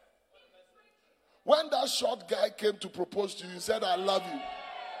 When that short guy came to propose to you, he said, I love you.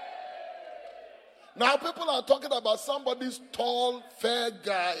 Now people are talking about somebody's tall, fair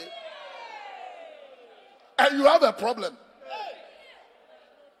guy. And you have a problem.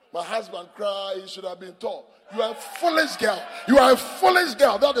 My husband cried, he should have been tall. You are a foolish girl. You are a foolish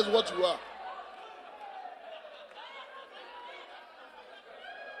girl. That is what you are.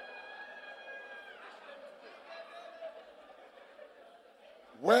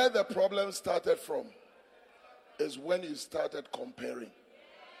 Where the problem started from is when you started comparing.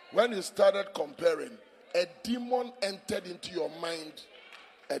 When you started comparing, a demon entered into your mind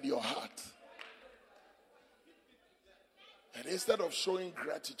and your heart. And instead of showing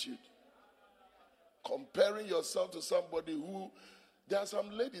gratitude, comparing yourself to somebody who, there are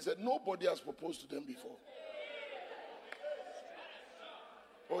some ladies that nobody has proposed to them before.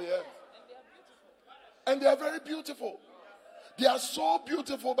 Oh yeah. And they are very beautiful. They are so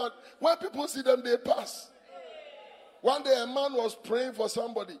beautiful, but when people see them, they pass. One day a man was praying for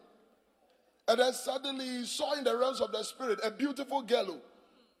somebody. And then suddenly he saw in the realms of the spirit a beautiful girl.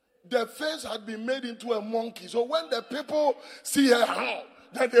 The face had been made into a monkey. So when the people see her,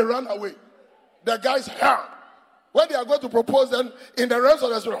 then they run away. The guy's hair. When they are going to propose, then in the realms of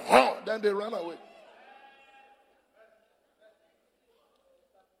the spirit, then they run away.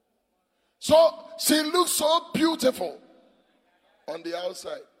 So she looks so beautiful on the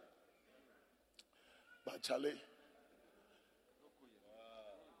outside. But Charlie,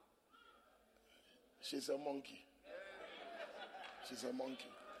 she's a monkey. She's a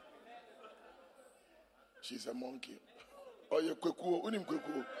monkey. She's a monkey. Oh, you kwekuo, unim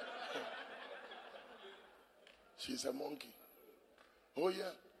kwekuo. She's a monkey. Oh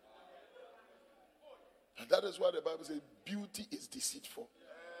yeah. And that is why the Bible says beauty is deceitful.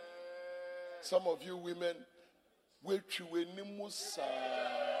 Some of you women, and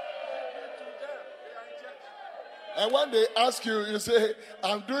when they ask you, you say,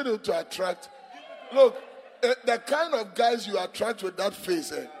 I'm doing it to attract. Look, the kind of guys you attract with that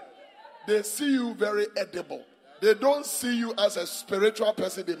face, they see you very edible. They don't see you as a spiritual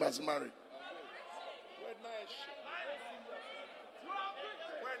person they must marry.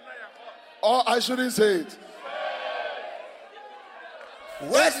 Or I shouldn't say it.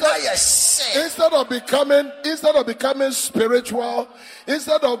 Instead of becoming spiritual,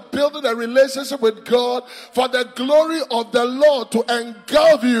 instead of building a relationship with God for the glory of the Lord to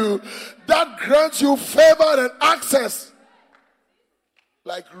engulf you, that grants you favor and access.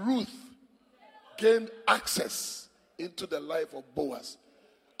 Like Ruth gained access into the life of Boaz.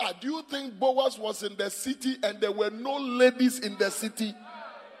 Do you think Boaz was in the city and there were no ladies in the city?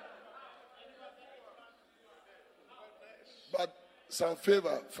 But some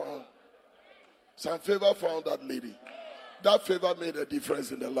favor found that lady. That favor made a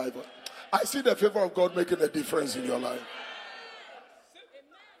difference in the life. I see the favor of God making a difference in your life.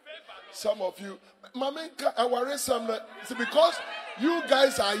 Some of you, because you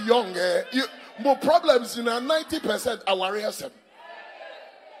guys are young, more problems in 90% are.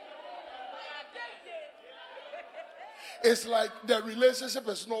 It's like the relationship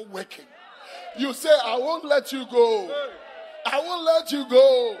is not working. You say, I won't let you go. I won't let you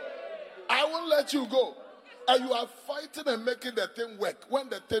go. I won't let you go. And you are fighting and making the thing work when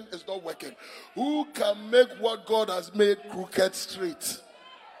the thing is not working. Who can make what God has made crooked straight?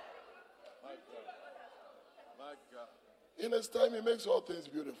 In His time, He makes all things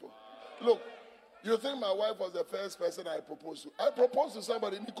beautiful. Look, you think my wife was the first person I proposed to? I proposed to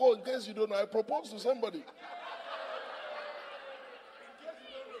somebody. Nicole, in case you don't know, I proposed to somebody.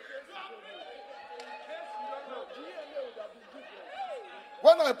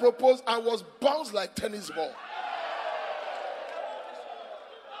 When I proposed, I was bounced like tennis ball.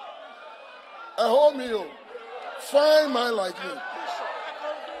 A whole meal. Fine man like me.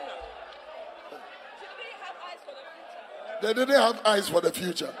 They didn't have eyes for the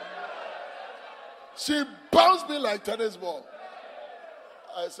future. She bounced me like tennis ball.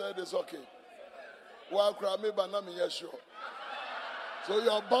 I said, it's okay. Well, cry me, but not me, yes, sure. So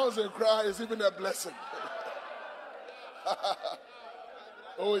your bounce and cry is even a blessing.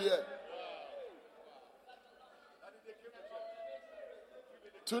 Oh, yeah.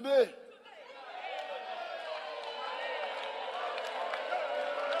 Today,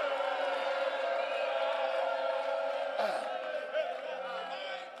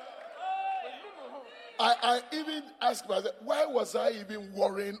 I even asked myself, why was I even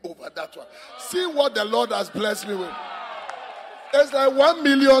worrying over that one? See what the Lord has blessed me with. It's like 1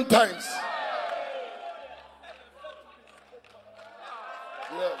 million times.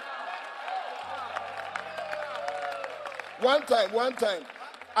 Yeah. One time,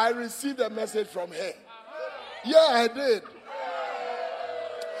 I received a message from her. Yeah, I did.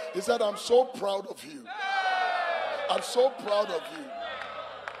 He said, I'm so proud of you. I'm so proud of you.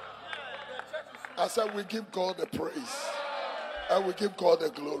 I said, we give God the praise. And we give God the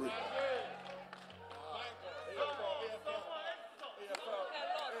glory.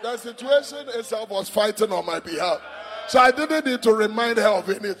 The situation itself was fighting on my behalf. So I didn't need to remind her of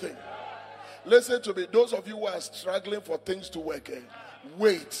anything. Listen to me. Those of you who are struggling for things to work,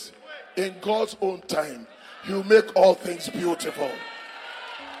 wait. In God's own time, He'll make all things beautiful.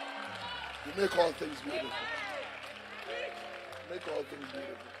 You make all things beautiful. Make all things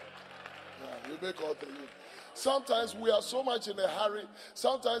beautiful. Yeah, you make all things beautiful. Sometimes we are so much in a hurry.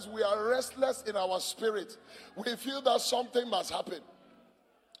 Sometimes we are restless in our spirit. We feel that something must happen.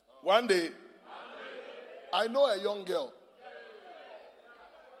 One day, I know a young girl.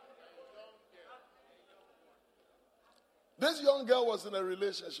 This young girl was in a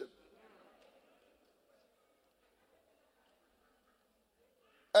relationship.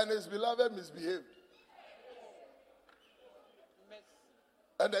 And his beloved misbehaved.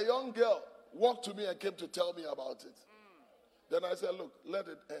 And the young girl walked to me and came to tell me about it. Then I said, look, let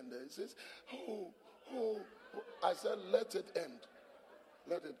it end. He says, oh. I said, let it end.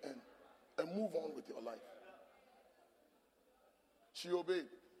 Let it end. And move on with your life. She obeyed.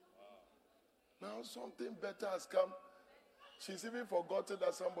 Now something better has come. She's even forgotten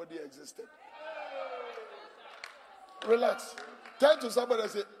that somebody existed. Relax. Turn to somebody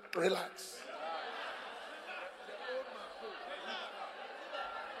and say, relax.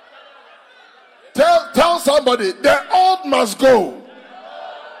 Tell somebody, the old must go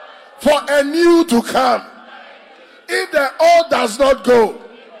for a new to come. If the old does not go,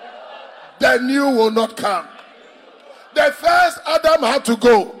 the new will not come. The first Adam had to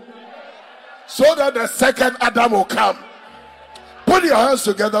go so that the second Adam will come. Put your hands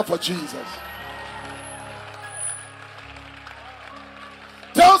together for Jesus.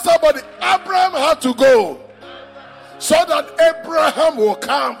 Tell somebody, Abraham had to go so that Abraham will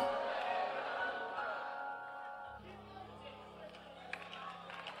come.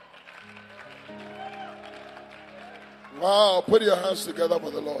 Wow, put your hands together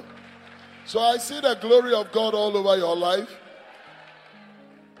for the Lord. So I see the glory of God all over your life.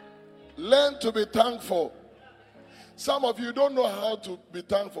 Learn to be thankful. Some of you don't know how to be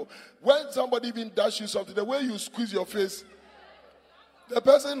thankful. When somebody even does you something, the way you squeeze your face, the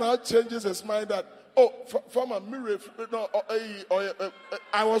person now changes his mind that, from a mirror, no,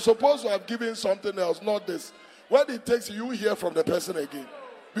 I was supposed to have given something else, not this. When it takes you hear from the person again.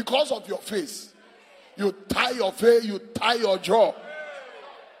 Because of your face. You tie your face, you tie your jaw.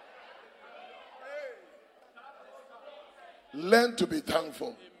 Learn to be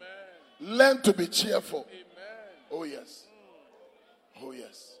thankful. Amen. Learn to be cheerful. Amen. Oh yes. Oh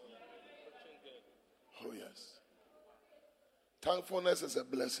yes. Oh yes. Thankfulness is a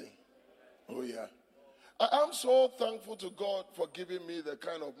blessing. Oh yeah. I am so thankful to God for giving me the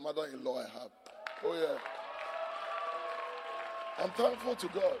kind of mother-in-law I have. Oh yeah. I'm thankful to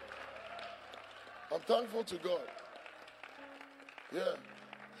God. I'm thankful to God. Yeah.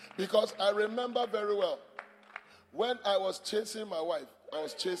 Because I remember very well when I was chasing my wife.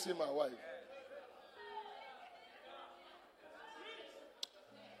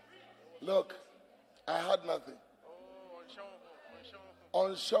 Look, I had nothing.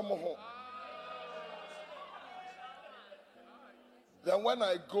 On Shamoho. Then when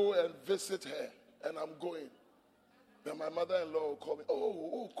I go and visit her, and I'm going, then my mother-in-law will call me.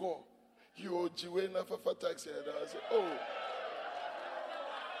 Call. You Jiwena for taxi. And I say,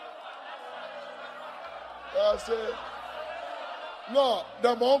 I say, no,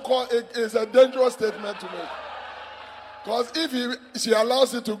 the mom call is a dangerous statement to make. Because if she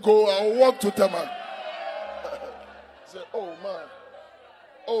allows it to go, I'll walk to Taman. Say,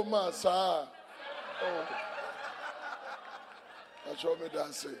 man, sir. I show me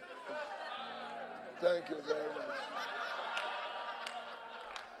that say. Thank you very much.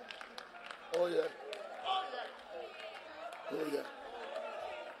 Oh yeah.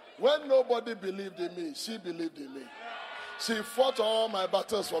 When nobody believed in me, she believed in me. She fought all my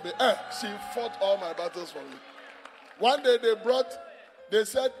battles for me. She fought all my battles for me. One day they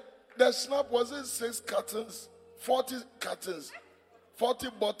said, the snap was in 6 cartons, 40 cartons, 40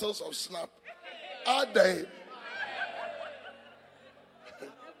 bottles of snap. A day.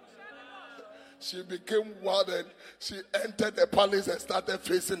 She became wild and she entered the palace and started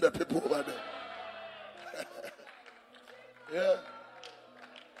facing the people over there.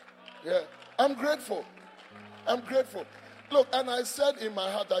 Yeah. I'm grateful. Look, and I said in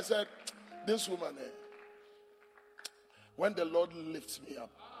my heart, this woman, when the Lord lifts me up,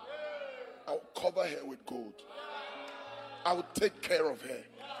 I'll cover her with gold. I will take care of her.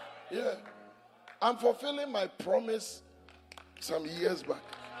 Yeah. I'm fulfilling my promise some years back.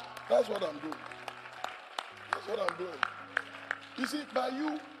 That's what I'm doing. You see, by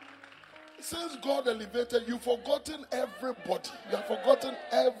you, since God elevated you, forgotten everybody. You have forgotten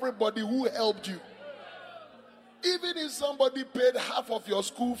everybody who helped you. Even if somebody paid half of your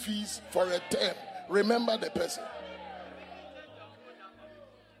school fees for a term, remember the person.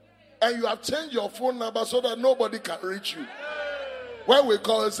 And you have changed your phone number so that nobody can reach you. When we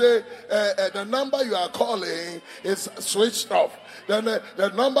call and say, the number you are calling is switched off. Then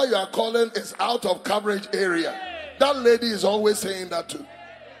the number you are calling is out of coverage area. That lady is always saying that to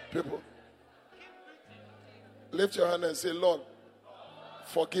people. Lift your hand and say, Lord,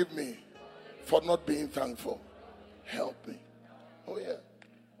 forgive me for not being thankful. Help me. Oh yeah.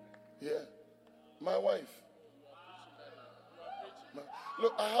 My wife.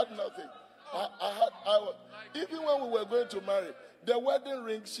 Look, I had nothing. Even when we were going to marry, the wedding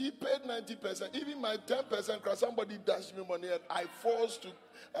ring, she paid 90%. Even my 10%, because somebody dashed me money and I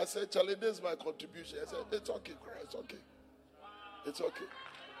said, Charlie, this is my contribution. I said, it's okay, it's okay. It's okay.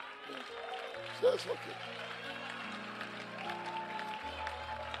 Yeah. It's okay.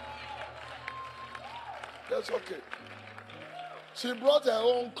 That's okay. She brought her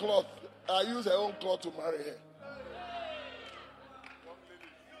own cloth. I used her own cloth to marry her.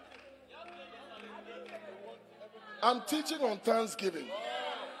 I'm teaching on Thanksgiving.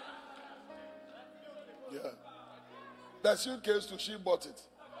 Yeah. The suitcase too, she bought it.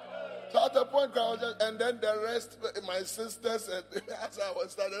 So at the point, and then the rest, my sisters, and as I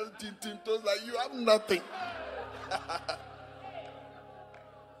was starting toes, like, you have nothing.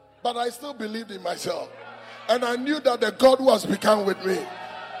 But I still believed in myself. And I knew that the God who has become with me,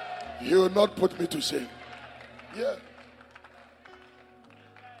 He will not put me to shame. Yeah.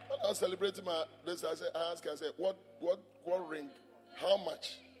 When I was celebrating this, I asked her, what ring? How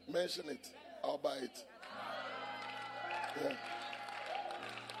much? Mention it. I'll buy it. Yeah.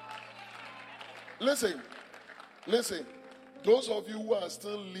 Listen. Those of you who are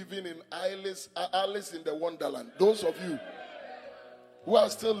still living in Alice in the Wonderland, those of you who are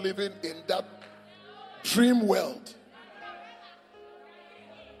still living in that dream world,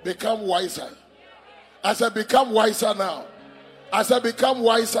 become wiser. I said, become wiser now. I said, become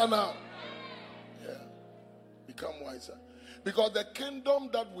wiser now. Yeah. Become wiser. Because the kingdom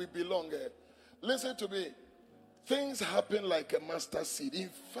that we belong in, listen to me, things happen like a mustard seed. In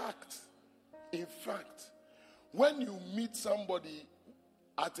fact, when you meet somebody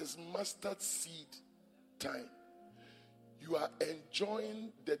at his mustard seed time, you are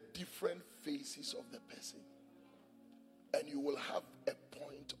enjoying the different faces of the person. And you will have a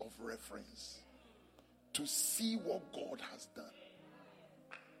point of reference to see what God has done.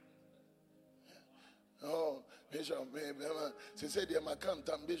 Oh, Bishop, she said, "I can't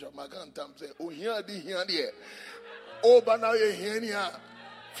tell Bishop, I can't tell." Say, "Oh, here, there. Oh, but now you're here,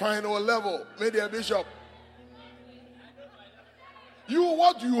 final level, maybe a Bishop. You,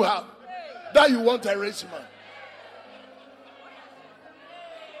 what do you have that you want a rich man?"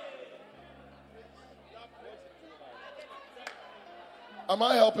 Am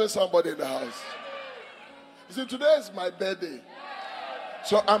I helping somebody in the house? You see, today is my birthday.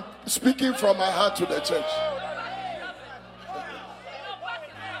 So I'm speaking from my heart to the church.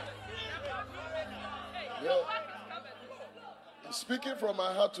 Yeah. I'm speaking from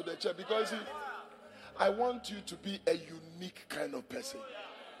my heart to the church because see, I want you to be a unique kind of person.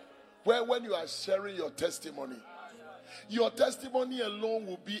 Where when you are sharing your testimony alone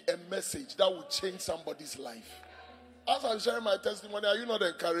will be a message that will change somebody's life. As I'm sharing my testimony, are you not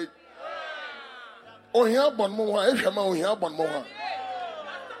encouraged?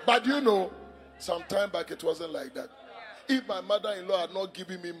 But you know, some time back it wasn't like that. If my mother-in-law had not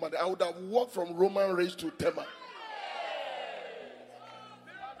given me money, I would have walked from Roman Ridge to Tema.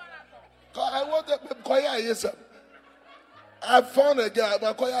 I found a guy, I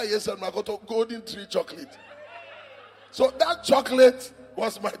got a golden tree chocolate. So that chocolate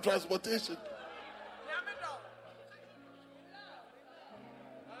was my transportation.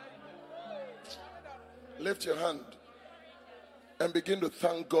 Lift your hand and begin to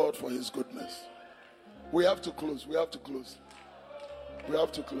thank God for his goodness. We have to close.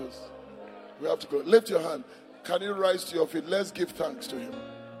 Lift your hand. Can you rise to your feet? Let's give thanks to him.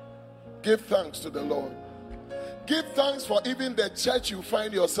 Give thanks to the Lord. Give thanks for even the church you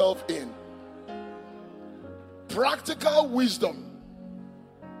find yourself in. Practical wisdom.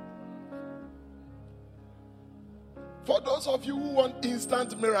 For those of you who want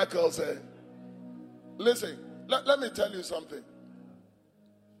instant miracles, listen, let me tell you something.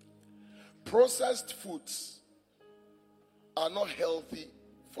 Processed foods are not healthy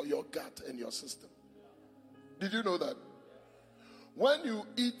for your gut and your system. Did you know that? When you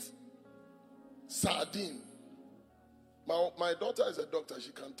eat sardine, my daughter is a doctor,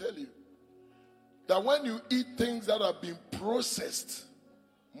 she can tell you that when you eat things that have been processed,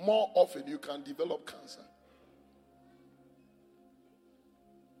 more often you can develop cancer.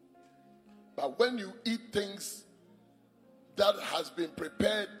 But when you eat things that has been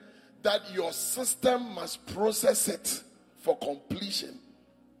prepared, that your system must process it for completion,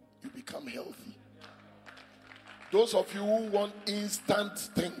 you become healthy. Those of you who want instant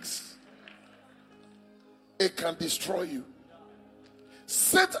things, it can destroy you.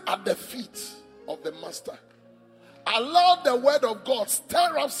 Sit at the feet of the master. Allow the word of God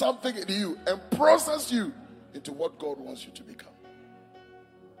stir up something in you and process you into what God wants you to become.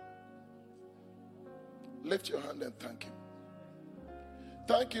 Lift your hand and thank him.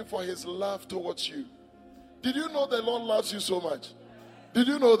 Thank him for his love towards you. Did you know the Lord loves you so much? Did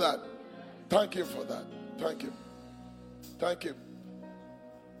you know that? Thank him for that. Thank him. Thank him.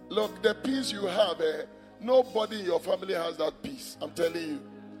 Look, the peace you have, nobody in your family has that peace. I'm telling you.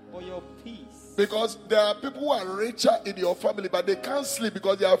 For your peace. Because there are people who are richer in your family, but they can't sleep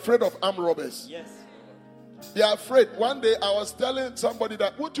because they are afraid of armed robbers. Yes. They are afraid. One day I was telling somebody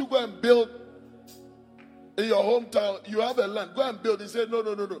that, would you go and build in your hometown? You have a land, go and build. He said, no.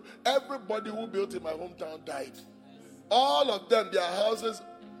 Everybody who built in my hometown died. All of them, their houses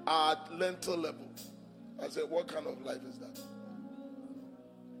are at lentil level. I said, what kind of life is that?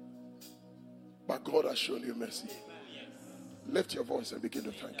 But God has shown you mercy. Lift your voice and begin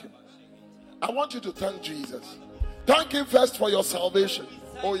to thank him. I want you to thank Jesus. Thank him first for your salvation.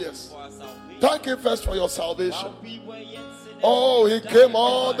 Oh yes. Thank him first for your salvation. Oh, he came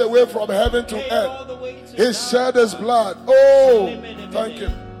all the way from heaven to earth. He shed his blood. Oh, thank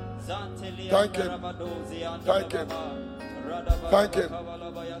him. Thank him. Thank him. Thank him.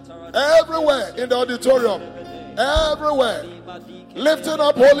 Everywhere in the auditorium, everywhere, lifting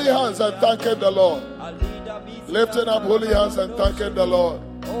up holy hands and thanking the Lord. Lifting up holy hands and thanking the Lord.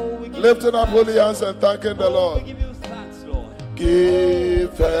 Oh, we give Lifting up holy hands and thanking the Oh, we Lord. give you thanks, Lord.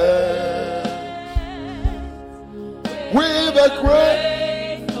 Give thanks with a great.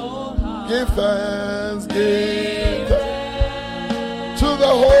 Give thanks, give thanks to the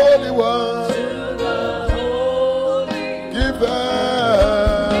Holy One. Give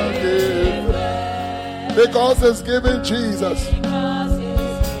thanks, give thanks, because it's given Jesus.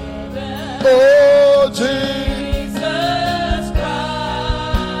 Oh, Jesus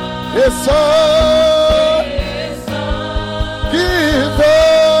Christ, His Son. Give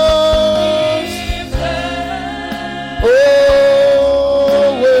thanks. Oh,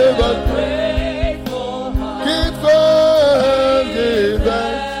 with a grateful heart. Give thanks, give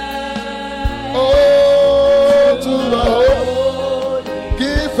thanks. Oh, to the Lord.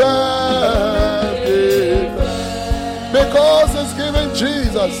 Give thanks, give thanks. Because it's given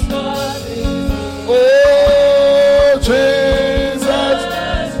Jesus. Oh, Jesus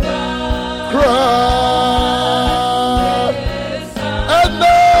Christ. And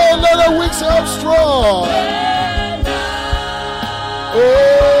now let the weak say I'm strong. Oh,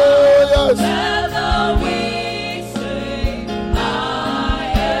 yes.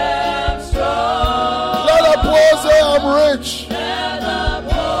 Let the poor say I'm rich.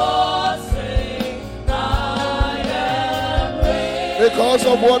 Because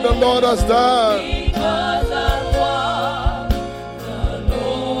of what the Lord has done.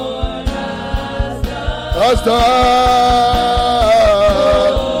 Has done.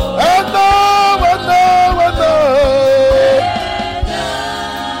 And now, and now, and now.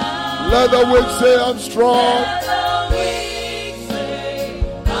 Let the weak say I'm strong.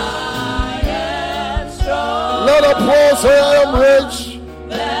 Let the poor say I am rich.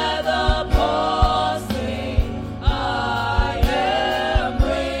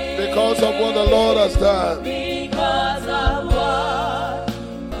 Because of what the Lord has done.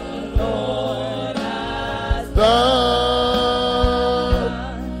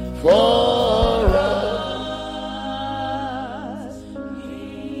 Done for us.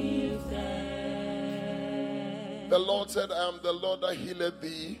 The Lord said, I am the Lord that healeth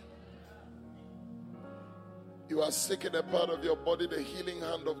thee. You are sick in a part of your body. The healing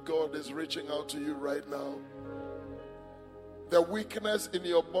hand of God is reaching out to you right now. The weakness in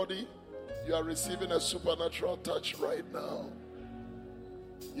your body, you are receiving a supernatural touch right now.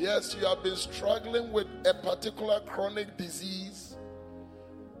 Yes, you have been struggling with a particular chronic disease,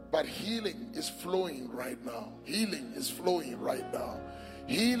 but healing is flowing right now. Healing is flowing right now.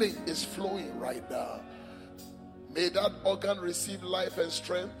 Healing is flowing right now. May that organ receive life and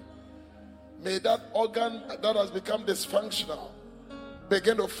strength. May that organ that has become dysfunctional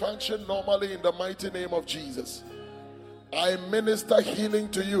begin to function normally in the mighty name of Jesus. I minister healing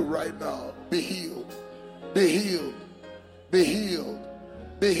to you right now. Be healed. Be healed. Be healed.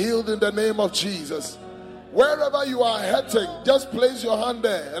 Be healed in the name of Jesus. Wherever you are hurting, just place your hand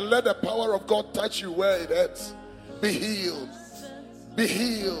there and let the power of God touch you where it hurts. Be healed. Be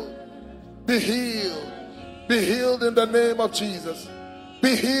healed. Be healed. Be healed in the name of Jesus.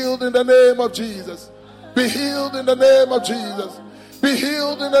 Be healed in the name of Jesus. Be healed in the name of Jesus. Be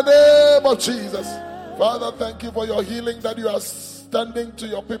healed in the name of Jesus. Father, thank you for your healing that you are standing to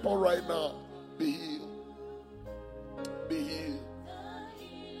your people right now. Be healed. Be healed.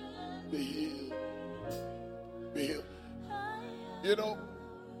 Be healed. Be healed. You know,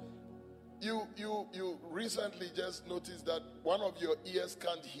 you recently just noticed that one of your ears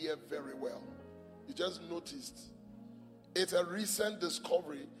can't hear very well. You just noticed. It's a recent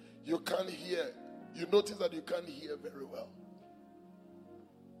discovery. You can't hear. You notice that you can't hear very well.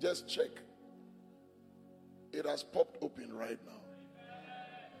 Just check. It has popped open right now.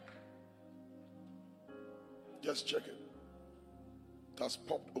 Just check it. It has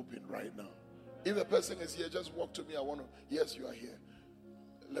popped open right now. If a person is here, just walk to me. I want to. Yes, you are here.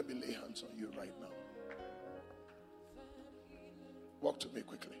 Let me lay hands on you right now. Walk to me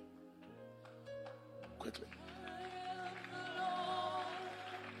quickly. Quickly.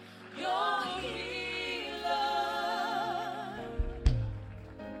 Your healer,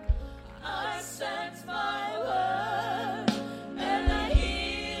 I sent my word and I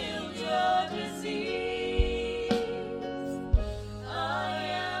healed your disease. I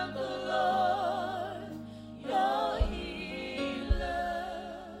am the Lord, your healer.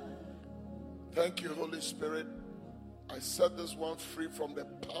 Thank you, Holy Spirit. I set this one free from the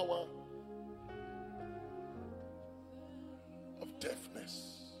power of deafness.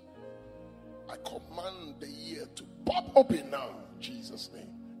 I command the ear to pop open now. In Jesus'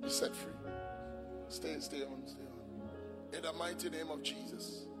 name. Be set free. Stay on. In the mighty name of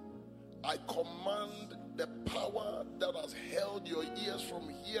Jesus. I command the power that has held your ears from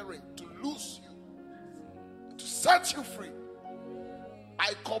hearing to loose you, to set you free.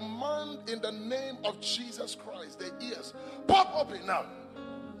 I command in the name of Jesus Christ, the ears pop open now.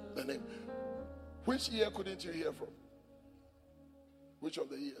 The name. Which ear couldn't you hear from? Which of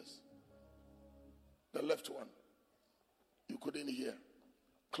the ears? The left one. You couldn't hear.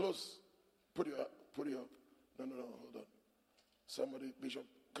 Close. Put your. No, hold on. Somebody, Bishop,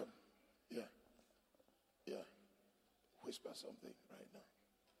 come. Yeah. Whisper something right now.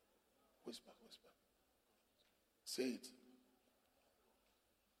 Whisper. Say it.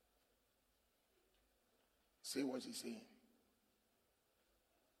 Say what he's saying.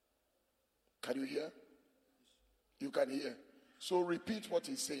 Can you hear? You can hear. So repeat what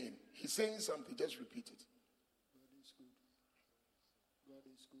he's saying. He's saying something, just repeat it. God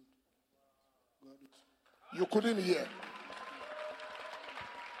is good. You couldn't hear.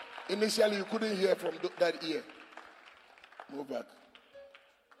 Initially, you couldn't hear from that ear. Move back.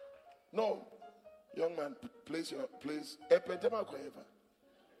 No. Young man, place.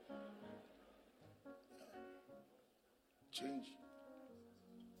 Change.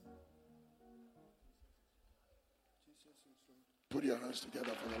 Put your hands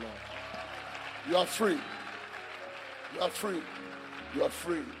together for the Lord. You are free. You are free. You are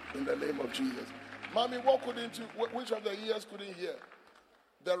free in the name of Jesus. Mommy, what couldn't you? Which of the ears couldn't hear?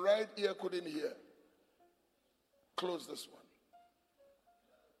 The right ear couldn't hear. Close this one.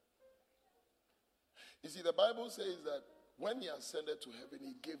 You see, the Bible says that when he ascended to heaven,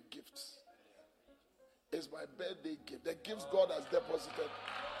 he gave gifts. It's my birthday gift. The gifts God has deposited.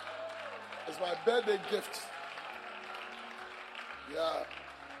 It's my birthday gift. Yeah.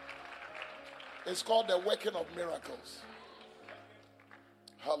 It's called the working of miracles.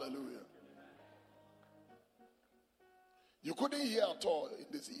 Hallelujah. You couldn't hear at all in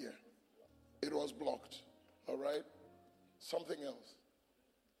this ear. It was blocked. All right? Something else.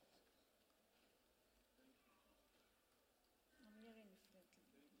 I'm hearing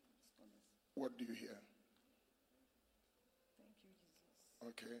differently. What do you hear? Thank you, Jesus.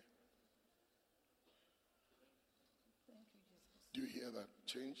 Okay. Thank you, Jesus. Do you hear that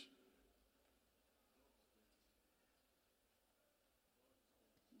change?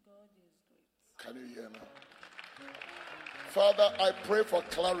 God is great. Can you hear now? Father, I pray for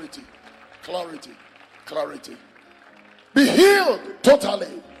clarity. Clarity. Clarity. Be healed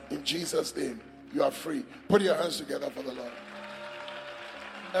totally in Jesus' name. You are free. Put your hands together for the Lord.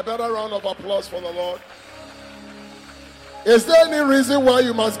 A better round of applause for the Lord. Is there any reason why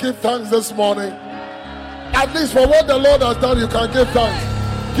you must give thanks this morning? At least for what the Lord has done, you can give thanks.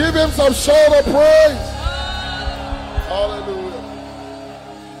 Give him some shout of praise. Hallelujah.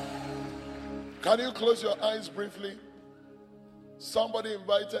 Can you close your eyes briefly? Somebody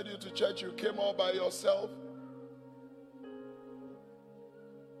invited you to church. You came all by yourself.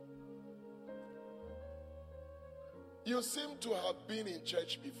 You seem to have been in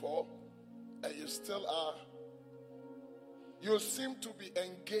church before, and you still are. You seem to be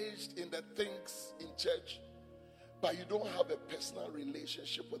engaged in the things in church, but you don't have a personal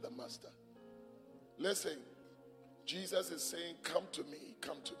relationship with the Master. Listen, Jesus is saying, come to me,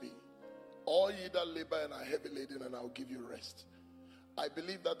 all ye that labor and are heavy laden, and I'll give you rest. I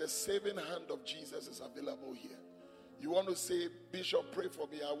believe that the saving hand of Jesus is available here. You want to say, Bishop, pray for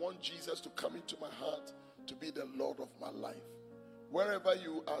me. I want Jesus to come into my heart to be the Lord of my life. Wherever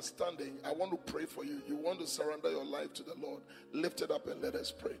you are standing, I want to pray for you. You want to surrender your life to the Lord. Lift it up and let us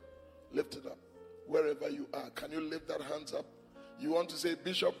pray. Lift it up. Wherever you are, can you lift that hands up? You want to say,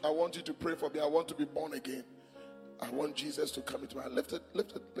 Bishop, I want you to pray for me. I want to be born again. I want Jesus to come into my life. Lift it,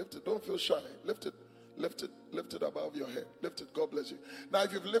 lift it, lift it. Don't feel shy. Lift it. Lift it above your head. Lift it. God bless you. Now,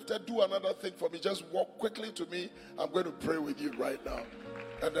 if you've lifted, do another thing for me. Just walk quickly to me. I'm going to pray with you right now.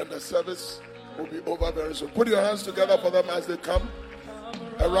 And then the service will be over very soon. Put your hands together for them as they come.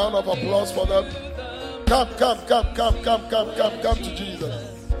 A round of applause for them. Come to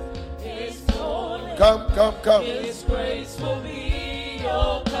Jesus. Come.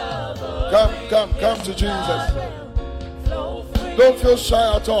 Come to Jesus. Don't feel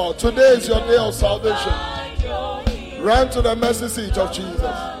shy at all. Today is your day of salvation. Run to the mercy seat of Jesus.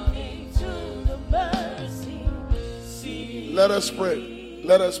 Let us pray.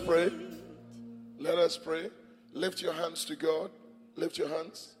 Let us pray. Let us pray. Lift your hands to God. Lift your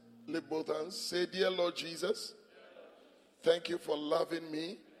hands. Lift both hands. Say, dear Lord Jesus, thank you for loving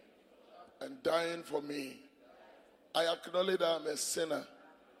me and dying for me. I acknowledge that I'm a sinner.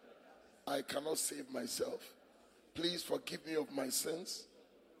 I cannot save myself. Please forgive me of my sins.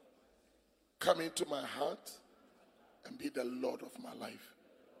 Come into my heart and be the Lord of my life.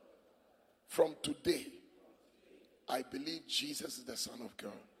 From today, I believe Jesus is the Son of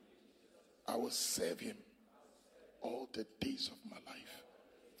God. I will serve him all the days of my life.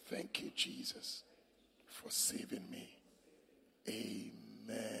 Thank you, Jesus, for saving me.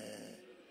 Amen.